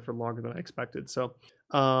Monster Hunter for longer than I expected. So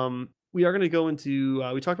we are going to go into,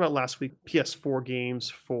 we talked about last week, PS4 games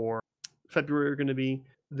for February are going to be.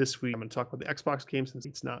 This week I'm going to talk about the Xbox games since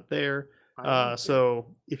it's not there. So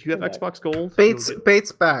if you have Xbox Gold,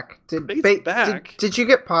 Bates back. Did you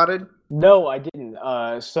get potted? No, I didn't.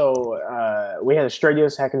 So we had a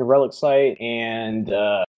Stradios hacking the Relic site, and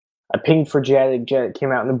I pinged for Jadik. Jadik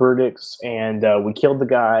came out in the Brutix, and we killed the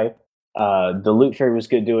guy. The loot fairy was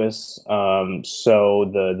good to us, so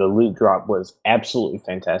the loot drop was absolutely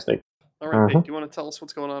fantastic. All right, Bate, do you want to tell us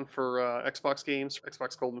what's going on for Xbox games, for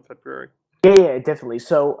Xbox Gold in February? Yeah, definitely.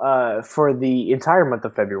 So for the entire month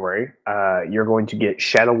of February, you're going to get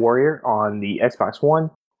Shadow Warrior on the Xbox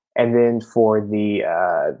One. And then for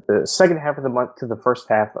the second half of the month to the first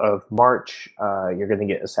half of March, you're going to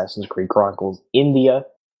get Assassin's Creed Chronicles India.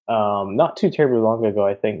 Not too terribly long ago,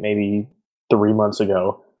 I think maybe 3 months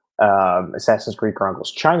ago, Assassin's Creed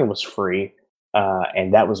Chronicles China was free,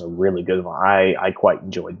 and that was a really good one. I quite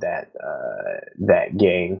enjoyed that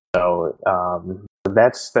game. So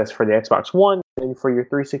that's for the Xbox One. And for your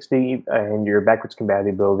 360 and your backwards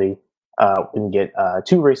compatibility, we can get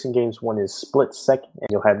 2 racing games. One is Split Second, and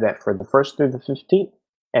you'll have that for the 1st through the 15th.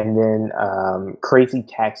 And then Crazy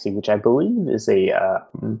Taxi, which I believe is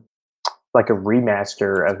like a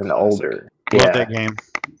remaster of an older. Love that game.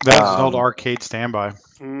 That's an old arcade standby.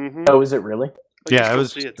 Mm-hmm. Oh, is it really? Yeah, it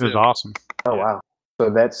was awesome. Oh, wow. So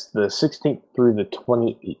that's the 16th through the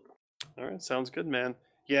 28th. All right, sounds good, man.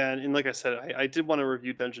 Yeah, and like I said, I did want to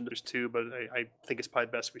review Dungeon Divers 2, but I think it's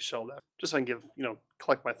probably best we shelve that, just so I can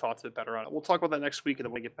collect my thoughts a bit better on it. We'll talk about that next week, and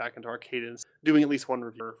then we'll get back into arcade and doing at least one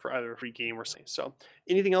review for either a free game or something. So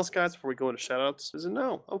anything else, guys, before we go into shoutouts? Is it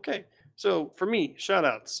no? Okay. So for me,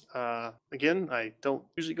 shoutouts. Again, I don't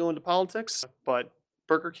usually go into politics, but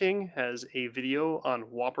Burger King has a video on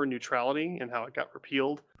Whopper neutrality and how it got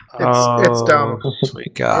repealed. It's dumb.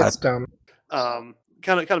 Sweet God. It's dumb.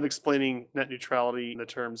 Kind of explaining net neutrality in the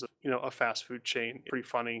terms of a fast food chain. Pretty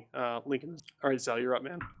funny. Lincoln. All right, Zal, you're up,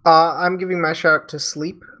 man. I'm giving my shout out to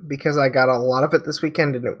sleep, because I got a lot of it this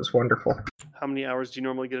weekend and it was wonderful. How many hours do you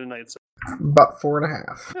normally get a night? About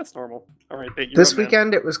 4.5. That's normal. All right, Bate. This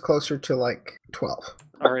weekend it was closer to like 12.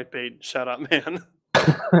 All right, Bate. Shout out, man.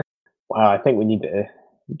 Wow, I think we need to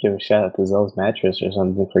give a shout out to Zell's mattress or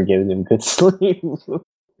something for giving him good sleep.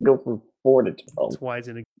 Go from 4 to 12. That's why he's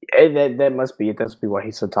in a... That must be it. That must be why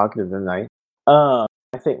he's so talkative tonight. I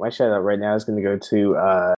think my shout out right now is going to go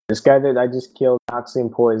to this guy that I just killed, Oxy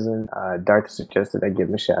and Poison. Darth suggested I give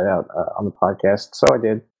him a shout out on the podcast, so I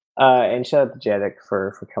did. And shout out to Jadik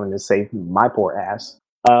for coming to save my poor ass.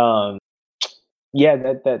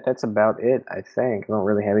 Yeah, that's about it. I think I don't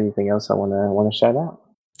really have anything else I want to shout out.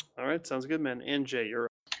 All right, sounds good, man. And Jay, you're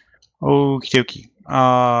up. Okie dokie.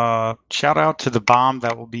 Shout out to The Bomb.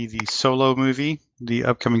 That will be the Solo movie, the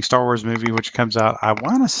upcoming Star Wars movie, which comes out, I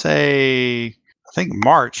want to say, I think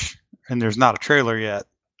March, and there's not a trailer yet.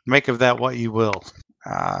 Make of that what you will.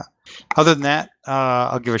 Other than that,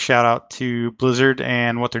 I'll give a shout out to Blizzard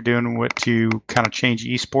and what they're doing to kind of change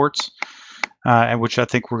esports, and which I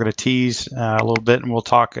think we're going to tease a little bit, and we'll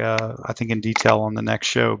talk, I think, in detail on the next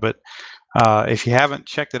show. But if you haven't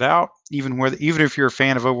checked it out, even if you're a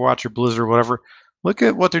fan of Overwatch or Blizzard or whatever, look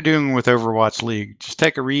at what they're doing with Overwatch League. Just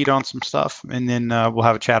take a read on some stuff, and then we'll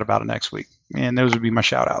have a chat about it next week. And those would be my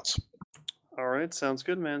shout outs. All right, sounds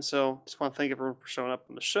good, man. So just want to thank everyone for showing up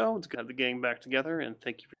on the show. It's good to have the gang back together, and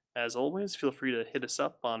thank you. As always, feel free to hit us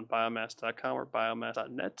up on biomass.com or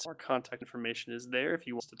biomass.net. Our contact information is there if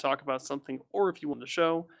you want to talk about something or if you want the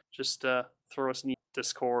show. Just throw us in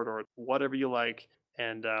Discord or whatever you like,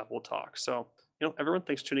 and we'll talk. So, everyone,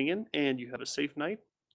 thanks for tuning in, and you have a safe night.